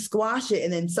is we squash it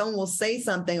and then someone will say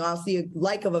something, or I'll see a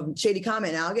like of a shady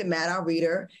comment and I'll get mad, I'll read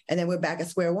her, and then we're back at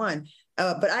square one.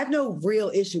 But I have no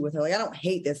real issue with her. Like, I don't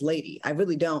hate this lady. I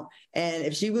really don't. And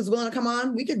if she was willing to come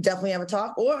on, we could definitely have a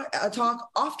talk, or a talk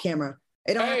off camera.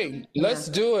 Hey, let's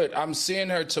do it. I'm seeing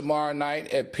her tomorrow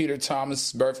night at Peter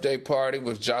Thomas' birthday party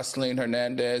with Jocelyn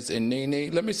Hernandez and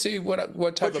Nene. Let me see what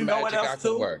type of magic I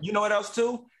can work. You know what else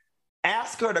too?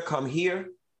 Ask her to come here.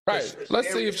 Right.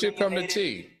 Let's see if she'll come to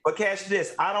tea. But catch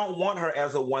this. I don't want her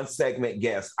as a one segment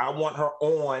guest. I want her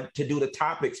on to do the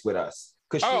topics with us.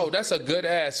 Oh, that's a good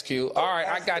ask, Q. All right,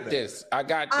 I got this. I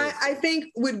think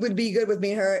would be good with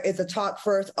me and her is a talk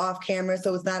first off camera,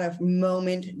 so it's not a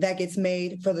moment that gets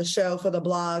made for the show, for the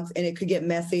blogs, and it could get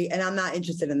messy. And I'm not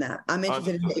interested in that. I'm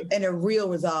interested in a real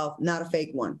resolve, not a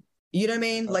fake one. You know what I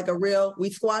mean? Like a real, we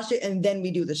squash it and then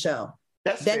we do the show.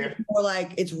 That's then fair. It's more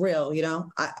like it's real, you know?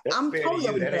 I'm totally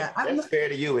open to that. That's fair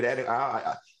to you.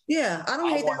 Yeah, I don't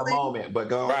hate that. I want a moment, but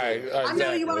go right. Exactly. I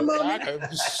know you want a moment.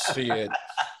 Shit.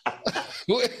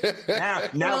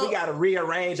 now we got to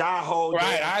rearrange our whole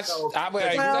right.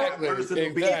 Exactly.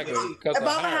 If I'm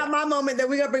gonna have my moment, then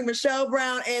we gotta bring Michelle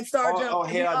Brown and Star Jones. Oh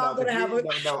hell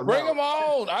no! Bring them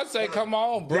on. I say, come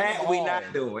on. That we not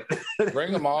doing.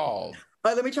 Bring them on.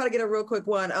 Let me try to get a real quick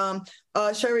one.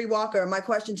 Sherry Walker, my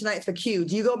question tonight is for Q.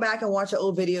 Do you go back and watch your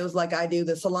old videos like I do?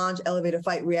 The Solange elevator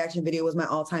fight reaction video was my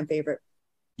all-time favorite.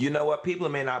 You know what? People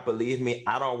may not believe me.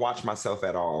 I don't watch myself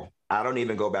at all. I don't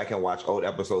even go back and watch old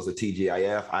episodes of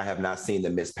TGIF. I have not seen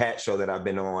the Miss Pat show that I've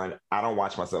been on. I don't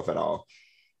watch myself at all.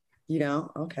 You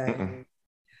know? Okay.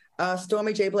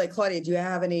 Stormy J. Blake, Claudia, do you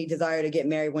have any desire to get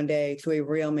married one day to a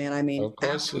real man? I mean, of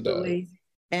course you do.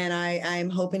 And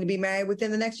I'm hoping to be married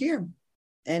within the next year.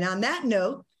 And on that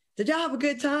note, did y'all have a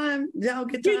good time? We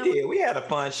did. We had a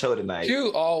fun show tonight.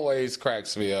 Q always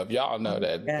cracks me up. Y'all know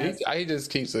that. Yes. He just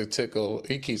keeps a tickle.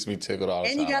 He keeps me tickled all the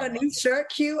time. And you got a new shirt,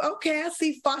 Q. Okay, I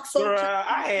see Fox.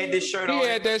 I had this shirt on. He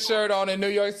had that shirt on in New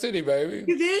York City, baby.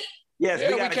 You did? Yes.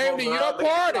 Yeah, we came to your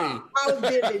party. I was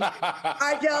busy. All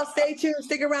right, y'all, stay tuned.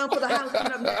 Stick around for the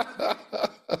house.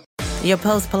 Your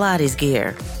post-Pilates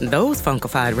gear, those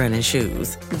funkified running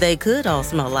shoes, they could all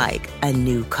smell like a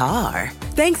new car.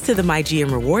 Thanks to the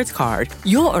MyGM Rewards card,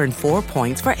 you'll earn 4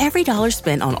 points for every $1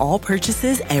 spent on all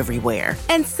purchases everywhere.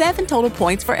 And 7 total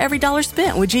points for every $1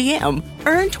 spent with GM.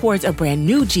 Earn towards a brand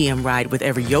new GM ride with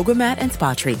every yoga mat and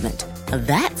spa treatment.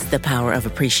 That's the power of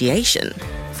appreciation.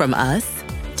 From us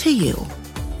to you.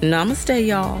 Namaste,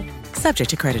 y'all. Subject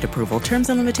to credit approval. Terms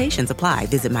and limitations apply.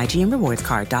 Visit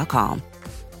mygmrewardscard.com.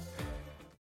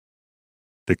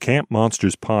 The Camp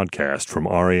Monsters podcast from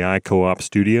REI Co-op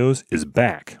Studios is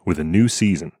back with a new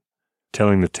season,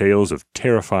 telling the tales of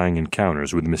terrifying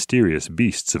encounters with mysterious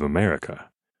beasts of America.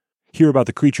 Hear about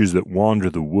the creatures that wander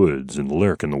the woods and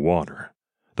lurk in the water,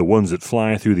 the ones that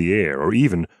fly through the air or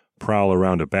even prowl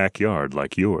around a backyard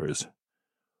like yours.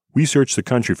 We search the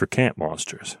country for camp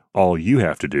monsters. All you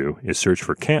have to do is search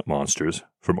for Camp Monsters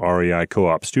from REI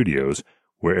Co-op Studios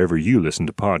wherever you listen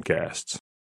to podcasts.